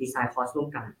กันดีไซน์คอร์สร่วม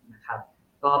กันนะครับ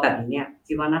ก็แบบนี้เนี่ย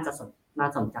คิดว่าน่า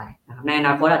สนใจนะครับในอน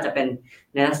าคตอาจจะเป็น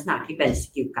ในลักษณะที่เป็นส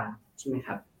กิลการใช่ไหมค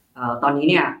รับตอนนี้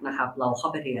เนี่ยนะครับเราเข้า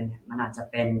ไปเรียนเนี่ยมันอาจจะ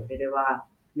เป็นเรียกได้ว่า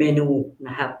เมนูน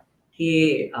ะครับที่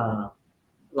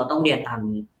เราต้องเรียนตาม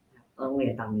นี้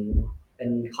เป็น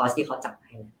คอร์สที่เขาจัดใ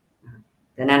ห้นะครับ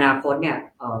แต่ในอนาคตเนี่ย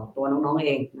ตัวน้องๆเอ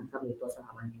งนะครับหรือตัวสถ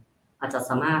าบันเองอาจจะ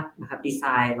สามารถนะครับดีไซ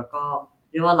น์แล้วก็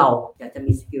เรียกว่าเราอยากจะ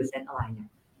มีสกิลเซ็ตอะไรเนี่ย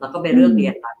เราก็ไปเลือกเรี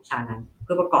ยนตามวิชานั้นเ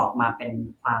พื่อประกอบมาเป็น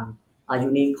ความ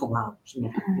ยูนิคของเราใช่ไหม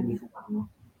ครับยูนิคของเราเนาะ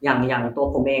อย่างตัว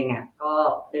ผมเองเนี่ยก็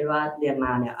เรียกว่าเรียนม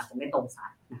าเนี่ยอาจจะไม่ตรงสา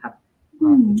ยนะครับ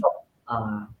จบ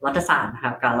รัฐศาสตร์นะค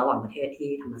รับการระหว่างประเทศที่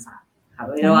ธรรมศาสตร์ครับ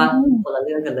เรียกว่าคนละเ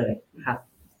รื่องกันเลยนะครับ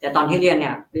แต่ตอนที่เรียนเนี่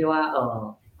ยเรียกว่า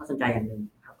น่าสนใจอย่างหนึ่ง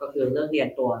ครับก็คือเลือกเรียน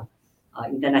ตัว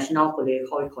international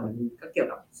political economy ก็เกี่ยว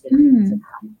กับเศรษฐกิจ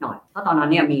หน่อยถ้าตอนนั้น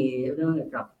เนี่ยมีเรื่องเกี่ย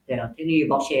วกับเทคโนโลยี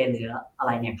บล็อกเชนหรืออะไ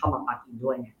รเนี่ยเข้ามาปลักอินด้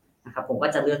วยเนี่ยนะครับผมก็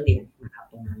จะเลือกเรียนนะครับ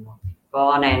ตรงนั้นเนาะก็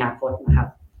ในอนาคตนะครับ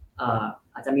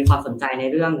อาจจะมีความสนใจใน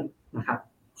เรื่องนะครับ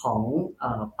ของ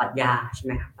ปรัชญาใช่ไห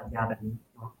มครับปรัชญาแบบนี้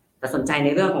เนาะแต่สนใจใน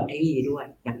เรื่องของเทคโนโลยีด้วย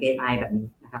อย่าง AI แบบนี้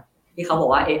นะครับที่เขาบอก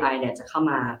ว่า AI เนี่ยจะเข้า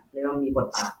มาเรียกว่ามีบท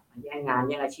บาทแย่งงานแ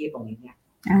ย่งอาชีพตรงนี้เนี่ย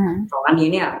สองอันนี้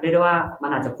เนี่ยเรียกได้ว่ามัน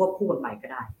อาจจะควบคู่กันไปก็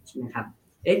ได้ใช่ไหมครับ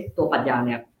ตัวปรัชญาเ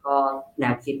นี่ยก็แน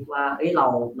วคิดว่าเรา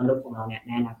มนุษย์ของเราเนี่ยใ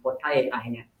นอนาคตถ้า AI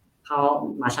เนี่ยเขา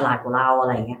มาฉลาดกว่าเราอะไ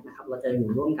รเงี้ยนะครับเราจะอยู่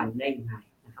ร่วมกันได้ยังไง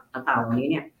นะครับต่างๆตรงนี้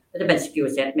เนี่ยก็จะเป็นสกิล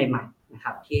เซ็ตใหม่ๆนะค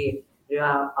รับที่เรียก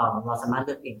ว่าเราสามารถเ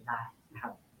ลือกเองได้นะครั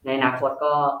บในอนาคต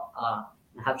ก็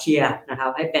นะครับเชียร์นะครับ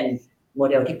ให้เป็นโม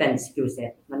เดลที่เป็นสกิลเซ็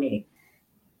ตนั่นเอง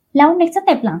แล้ว next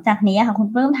step หลังจากนี้ค่ะคุณ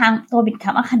เพิ่มทางตัว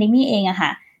Bitcup Academy เองอะค่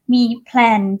ะมีแพล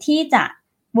นที่จะ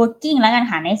working แล้วกัน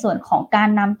ค่ะในส่วนของการ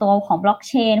นำตัวของ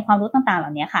blockchain ความรู้ต่างๆเหล่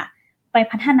านี้ค่ะไป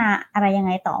พัฒนาอะไรยังไ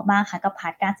งต่อบ้างคะกับพา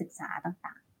ร์ทการศึกษาต่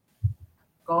าง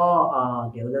ๆก็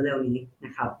เดี๋ยวเร็วๆนี้น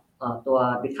ะครับตัว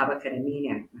Bitcup Academy เ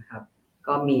นี่ยนะครับ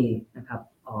ก็มีนะครับ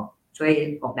ช่วย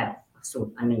ออกแบบหลักสูต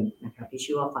รอันหนึ่งนะครับที่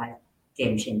ชื่อว่า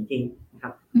Game Changing นะครั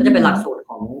บก็จะเป็นหลักสูตร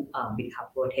ของBitcup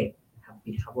Vortex นะครับ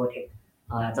Bitcup Vortex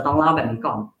จะต้องเล่าแบบนี้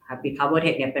ก่อนครับ Bitcup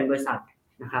Vortex เนี่ยเป็นบริษัท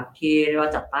นะครับที่เรียกว่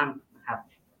าจัดตั้งนะครับ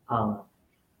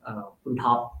คุณ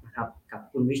ท็อปนะครับกับ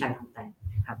คุณวิชัยทองแต่ง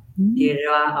นะครับที่เรีย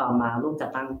กว่ามาร่วมจัด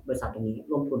ตั้งบริษัทตรงนี้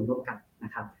ร่วมทุนร่วมกันน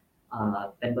ะครับ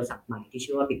เป็นบริษัทใหม่ที่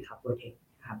ชื่อว่า BitCup Protect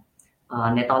นะครับ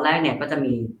ในตอนแรกเนี่ยก็จะ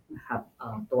มีนะครับ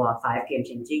ตัว5 Game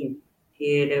Changing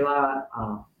ที่เรียกว่า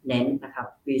เน้นนะครับ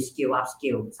Reskill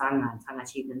Upskill สร้างงานสร้างอา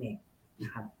ชีพนั่นเองน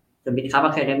ะครับส่วน BitCup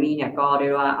Academy เนี่ยก็เรี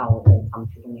ยกว่าเอาองค์ความ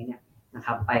คิดตรงนี้เนี่ยนะค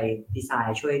รับไปดีไซ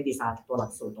น์ช่วยดีไซน์ตัวหลั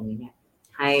กสูตรตรงนี้เนี่ย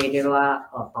ให้เรียกว่า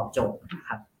ตอบโจทย์นะค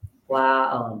รับว่า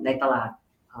ในตลาด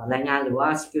แรงงานหรือว่า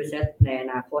skill set ในอ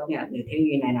นาคตเนี่ยหรือเทคโนโล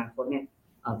ยีในอนาคตเนี่ย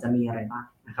จะมีอะไรบ้าง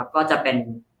นะครับก็จะเป็น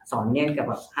สอนเกี่ยว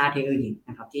กับ5เทคโนโลยี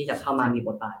นะครับที่จะเข้ามามีบ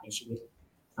ทบาทในชีวิต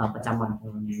ประจำวันของ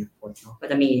เราในอนาคตเนาะก็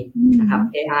จะมีนะครับ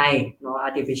AI เนาะ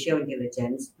artificial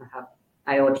intelligence นะครับ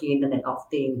IoT Internet of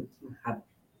Things นะครับ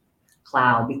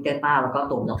Cloud Big Data แล้วก็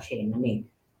ตัว Blockchain นั่นเอง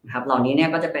นะครับเหล่านี้เนี่ย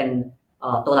ก็จะเป็น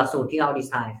ตัวหลักสูตรที่เราดี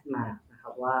ไซน์ขึ้นมานะครั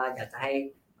บว่าอยากจะให้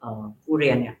ผู้เรี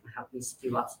ยนเนี่ยนะครับมี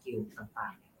skill up skill ต่า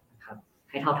งๆนะครับ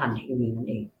ให้เท่าทันเทคโนโลยีนั่น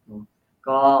เองเนาะ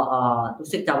ก็รู้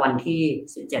สึกจะวันที่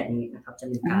17นี้นะครับจะ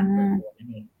มีการเปิดตัวนั่น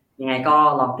เองยังไงก็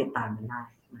ลองติดตามกันได้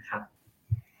นะครับ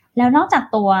แล้วนอกจาก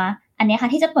ตัวอันนี้ค่ะ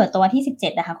ที่จะเปิดตัวที่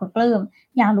17นะคะคุณปลื้ม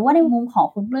อยากรู้ว่าในมุมของ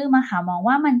คุณปลื้มมาค่ะมอง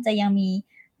ว่ามันจะยังมี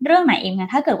เรื่องไหนเองนะ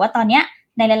ถ้าเกิดว่าตอนเนี้ย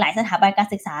ในหลายๆสถาบันการ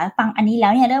ศึกษาฟังอันนี้แล้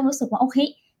วเนี่ยเริ่มรู้สึกว่าโอเค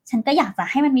ฉันก็อยากจะ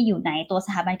ให้มันมีอยู่ในตัวส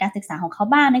ถาบันการศึกษาของเขา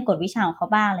บ้างในกฎวิชาของเขา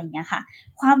บ้างอะไรอย่างเงี้ยค่ะ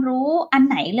ความรู้อัน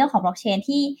ไหนเรื่องของบล็อกเชน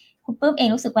ที่คุณปลื้มเอง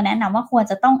รู้สึกว่าแนะนำว่าควร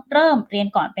จะต้องเริ่มเรียน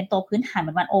ก่อนเป็นตัวพื้นฐานเห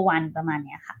มือน101ประมาณเ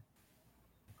นี้ยค่ะ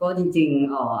ก็จริง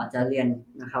ๆอาจจะเรียน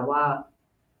นะครับว่า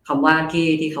คำว่า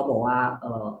ที่เขาบอกว่า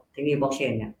เทคโนโลยีบล็อกเช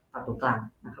นเนี่ยตัดตัวกลาง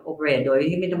นะครับโอเปเรตโดย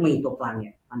ที่ไม่ต้องมีตัวกลางเนี่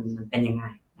ยมันเป็นยังไง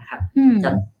นะครับจะ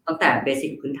ตั้งแต่เบสิ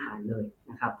กพื้นฐานเลย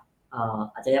นะครับ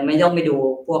อาจจะยังไม่ต้องไปดู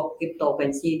พวกคริปโตเคอเร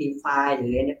นซี DeFi หรื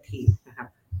อ NFT นะครับ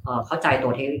เข้าใจตั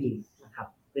วเทคโนโลยีนะครับ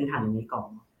พื้นฐานนี้ก่อน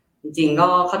จริงๆก็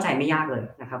เข้าใจไม่ยากเลย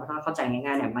นะครับถ้าเข้าใจง่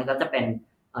ายๆเนี่ยมันก็จะเป็น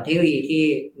เทคโนโลยีที่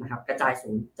นะครับกระจายศู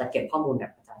นย์จัดเก็บข้อมูลแบ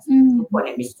บกระจายศูนย์ทุกคนเ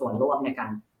นี่ยมีส่วนร่วมในกา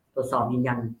รตรวจสอบยืน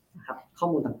ยันนะครับข้อ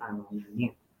มูลต่างๆเหล่านี้เนี่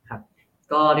ยครับ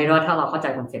ก็เรียกว่าถ้าเราเข้าใจ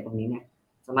คอนเซ็ปต์ตรงนี้เนี่ย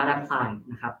สามารถแอพพลาย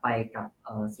นะครับไปกับ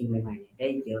สิ่งใหม่ๆได้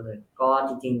เยอะเลยก็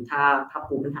จริงๆถ้า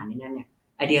ปูพื้นฐานแน่นๆเนี่ย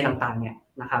ไอเดียต่างๆเนี่ย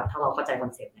นะครับถ้าเราเข้าใจคอ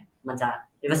นเซ็ปต์เนี่ยมันจะ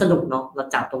เรียกว่าสนุกเนาะเรา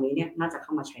จับตรงนี้เนี่ยน่าจะเข้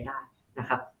ามาใช้ได้นะค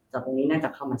รับจับตรงนี้น่าจะ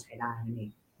เข้ามาใช้ได้นั่นเอ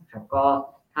งนะครับก็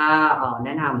ถ้าแน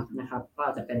ะนำนะครับก็อ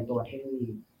าจจะเป็นตัวเทคโนโล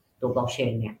ยีตัวบล็อกเช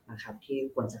นเนี่ยนะครับที่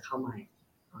ควรจะเข้ามา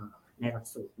ในหลัก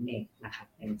สูตรนั่นเองนะครับ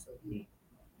ในหลักสูตรนี้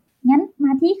งั้นม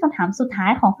าที่คำถามสุดท้า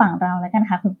ยของฝั่งเราแล้วกัน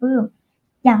ค่ะคุณปลื้ม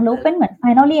อยากรู้เป็นเหมือน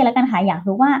finally แล้วกันค่ะอยาก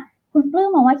รู้ว่าคุณปลื้ม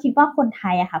มองว่าคิดว่าคนไท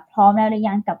ยอะค่ะพร้อมแล้วหรือ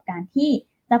ยังกับการที่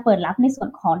จะเปิดรับในส่วน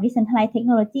ของ decentralized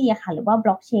technology อะค่ะหรือว่า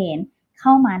blockchain เข้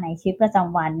ามาในชีวิตประจ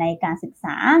ำวันในการศึกษ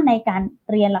าในการ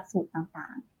เรียนหลักสูตรต่า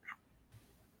งๆค่ะ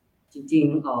จริง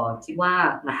ๆคิดว่า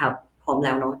นะครับพร้อมแ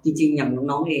ล้วเนาะจริงๆอย่าง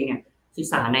น้องๆเองเนี่ยศึก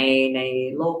ษาใน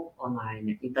โลกออนไลน์เ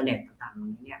นี่ยอินเทอร์เน็ตต่างๆเหล่า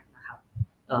นี้เนี่ยนะครับ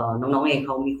น้องๆเองเข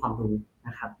ามีความรู้น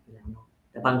ะครับอยู่แล้วเนาะ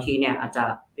แต่บางทีเนี่ยอาจจะ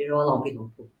เรียกว่าลองผิดลอง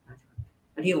ถูก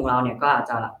หน้าที่ของเราเนี่ยก็อาจ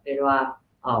จะเรียกว่า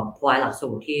provide หลักสู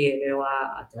ตรที่เรียกว่า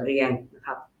อาจจะเรียนนะค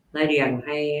รับได้เรียนใ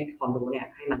ห้ความรู้เนี่ย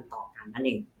ให้มันต่อกันนั่นเ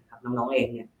องนะครับน้องๆเอง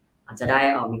เนี่ยอาจจะได้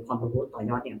มีความรู้ต่อ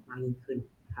ยอดเนี่ยมากยิ่งขึ้น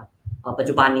นะครับปัจ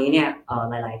จุบันนี้เนี่ย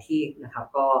หลายๆที่นะครับ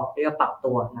ก็เรียกว่าปรับ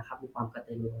ตัวนะครับมีความกระ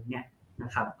ตือรือร้นเนี่ยน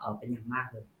ะครับเป็นอย่างมาก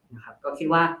เลยนะครับก็คิด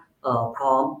ว่าพ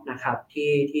ร้อมนะครับ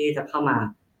ที่จะเข้ามา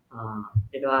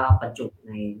เรียกว่าบรรจุใ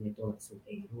นตัวหลักสูตรเ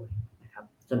องด้วยนะครับ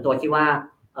ส่วนตัวคิดว่า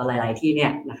หลายๆที่เนี่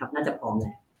ยนะครับน่าจะพร้อมแ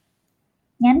ล้ว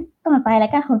งั้นก่อนไปแล้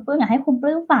วกันคุณปลื้มอยากให้คุณป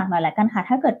ลื้มฝากหน่อยแล้วกันค่ะ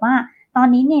ถ้าเกิดว่าตอน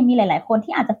นี้เนี่ยมีหลายๆคน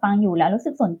ที่อาจจะฟังอยู่แล้วรู้สึ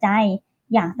กสนใจ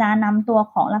อยากจะนำตัว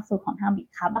ของหลักสูตรของทาง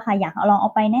BitCup อะค่ะอยากลองเอา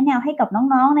ไปแนะแนวให้กับ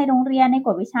น้องๆในโรงเรียนในก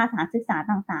ฎวิชาสถานศึกษา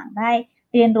ต่างๆได้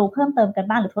เรียนรู้เพิ่มเติมกัน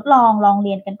บ้างหรือทดลองเ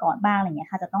รียนกันก่อนบ้างอะไรเงี้ย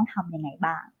ค่ะจะต้องทำยังไง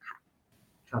บ้างค่ะ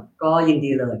ครับก็ยิน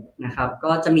ดีเลยนะครับ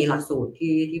ก็จะมีหลักสูตร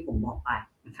ที่ผมบอกไป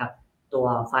นะครับตัว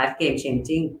5 Game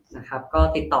Changing นะครับก็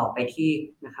ติดต่อไปที่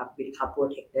นะครับ BitCup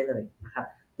Protect ได้เลยนะครับ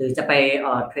หรือจะไป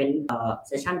เทรนเ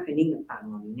ซสชั่นเทรนนิ่งต่างๆเ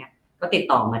หล่านี้เนี่ยก็ติด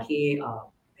ต่อมาที่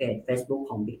เพจ Facebook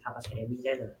ของ BitCup Academy ไ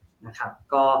ด้เลยนะครับ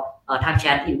ก็ทักแช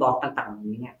ทอินบ็อกซ์ต่างๆเหล่า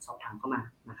นี้เนี่ยสอบถามเข้ามา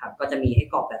นะครับก็จะมีให้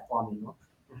กรอกแบบฟอร์มอยู่เนาะ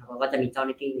นะครับแล้วก็จะมีเจ้าห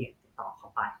น้าที่เนี่ยติดต่อเข้า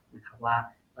ไปนะครับว่า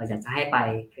อยากจะให้ไป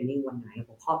เทรนนิ่งวันไหน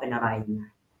หัวข้อเป็นอะไรยังไง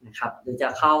นะครับหรือจะ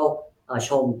เข้า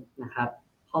ชมนะครับ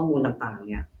ข้อมูลต่างๆเ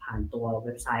นี่ยผ่านตัวเ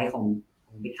ว็บไซต์ของ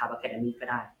BitCup Academy ก็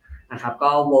ได้นะครับก็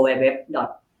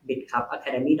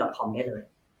www.bitcupacademy.com ได้เลย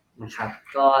นะครับ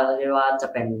ก็เรียกว่าจะ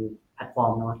เป็นแพลตฟอร์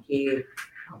มเนาะที่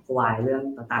provide เรื่อง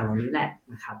ต่างๆเหล่านี้แหละ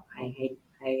นะครับใ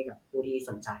ห้กับผู้ที่ส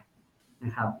นใจน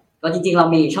ะครับก็จริงๆเรา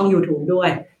มีช่อง YouTube ด้วย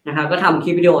นะครับก็ทำค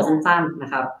ลิปวิดีโอสั้นๆนะ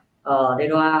ครับเรียก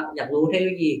ว่าอยากรู้เทคโน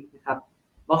โลยีนะครับ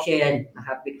บล็อกเชนนะค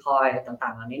รับ Bitcoin ต่า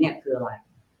งๆเหล่านี้เนี่ยคืออะไร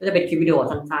ก็จะเป็นคลิปวิดีโอ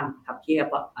สั้นๆครับที่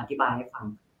อธิบายให้ฟัง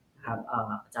นะครับ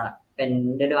จะเป็น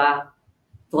เรียกได้ว่า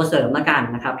ตัวเสริมละกัน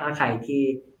นะครับถ้าใครที่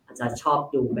อาจจะชอบ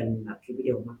ดูเป็นแบบคลิปวิ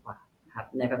ดีโอมากกว่าครับ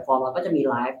ในแพลตฟอร์มเราก็จะมี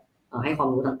ไลฟ์ให้ความ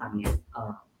รู้ต่างๆเนี่ย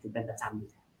ถือเป็นประจำอยู่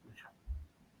นะครับ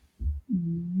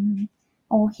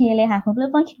โอเคเลยค่ะคุณปลื้ม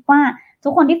ก็คิดว่าทุ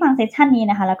กคนที่ฟังเซสชันนี้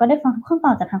นะคะแล้วก็ได้ฟังขั้นต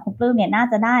อนจากทางคุณปลื้มเนี่ยน่า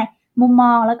จะได้มุมม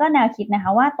องแล้วก็แนวคิดนะค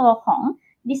ะว่าตัวของ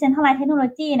Decentralized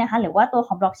Technology นะคะหรือว่าตัวข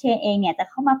อง Blockchain เองเนี่ยจะ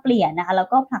เข้ามาเปลี่ยนนะคะแล้ว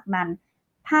ก็ผลักดัน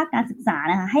ภาคการศึกษา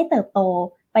นะคะให้เติบโต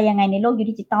ไปยังไงในโลกยุค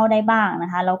ดิจิทัลได้บ้างนะ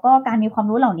คะแล้วก็การมีความ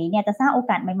รู้เหล่านี้เนี่ยจะสร้างโอ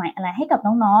กาสใหม่ๆอะไรให้กับ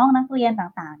น้องๆนักเรียน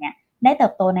ต่างๆเนี่ยได้เติ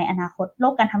บโตในอนาคตโล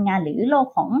กการทำงานหรือโลก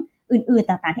ของอื่นๆ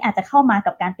ต่างๆที่อาจจะเข้ามา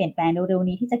กับการเปลี่ยนแปลงเร็วๆ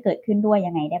นี้ที่จะเกิดขึ้นด้วย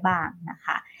ยังไงได้บ้างนะค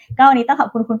ะก็วันนี้ต้องขอบ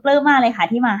คุณคุณปลื้มมากเลยค่ะ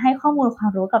ที่มาให้ข้อมูลควา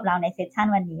มรู้กับเราในเซสชัน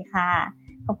วันนี้ค่ะ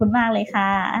ขอบคุณมากเลยค่ะ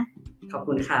ขอบ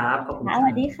คุณครับขอบคุณส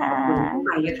วัสดีค่ะขอบคุณทุก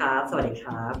ท่านด้วยครับสวัสดีค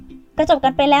รับก็จบกั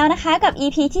นไปแล้วนะคะกับ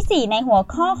EP ที่4ในหัว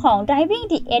ข้อของ Driving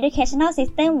the Educational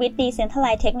System with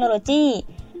Decentralized Technology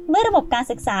เมื่อระบบการ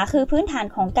ศึกษาคือพื้นฐาน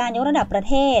ของการยกระดับประ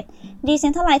เทศ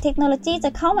Decentralized Technology จะ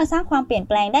เข้ามาสร้างความเปลี่ยนแ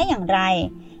ปลงได้อย่างไร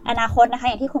อนาคตนะคะ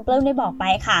อย่างที่คุณปลื้มได้บอกไป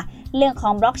ค่ะเรื่องขอ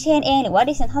ง Blockchain เองหรือว่า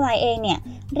Decentralized เองเนี่ย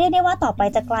เรียกได้ว่าต่อไป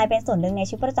จะกลายเป็นส่วนหนึ่งใน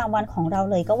ชีวิตประจำวันของเรา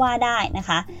เลยก็ว่าได้นะค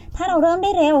ะถ้าเราเริ่มไ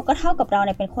ด้เร็วก็เท่ากับเราเ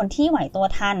นี่ยเป็นคนที่ไหวตัว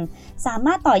ทันสาม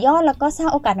ารถต่อยอดแล้วก็สร้าง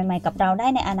โอกาสใหม่ๆกับเราได้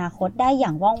ในอนาคตได้อย่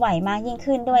างว่องไวมากยิ่ง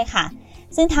ขึ้นด้วยค่ะ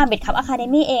ซึ่งทาง Bitcup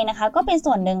Academy เองนะคะก็เป็น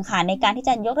ส่วนหนึ่งค่ะในการที่จ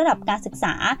ะยกระดับการศึกษ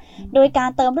าโดยการ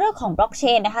เติมเรื่องของ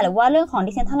Blockchain นะคะหรือว่าเรื่องของ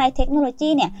Decentralized Technology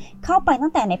เนี่ยเข้าไปตั้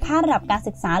งแต่ในภาคระดับการ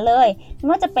ศึกษาเลยไม่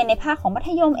ว่าจะเป็นในภาคของมั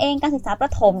ธยมเองการศึกษาปร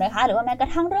ะถมนะคะหรือว่าแม้กร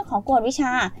ะทั่งเรื่องของกวดวิช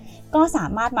าก็สา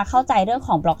มารถมาเข้าใจเรื่องข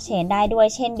อง Blockchain ได้ด้วย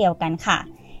เช่นเดียวกันค่ะ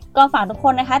ก็ฝากทุกค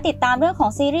นนะคะติดตามเรื่องของ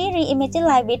ซีรีส์ Reimagine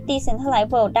Life with Decentralized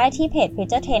World ได้ที่เพจ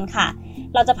Future Trend ค่ะ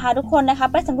เราจะพาทุกคนนะคะ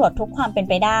ไปสำรวจทุกความเป็น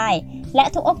ไปได้และ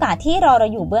ทุกโอกาสที่รอเรา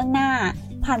อยู่เบื้องหน้า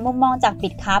ผ่านมุมมองจาก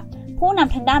Bitcup ผู้น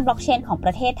ำทางด้าน Blockchain ของป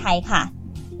ระเทศไทยค่ะ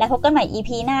และพบกันใหม่ EP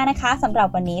หน้านะคะสำหรับ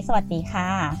วันนี้สวัสดีค่ะ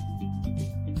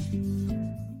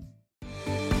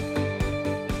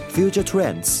Future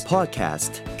Trends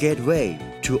Podcast Gateway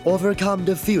to overcome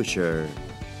the future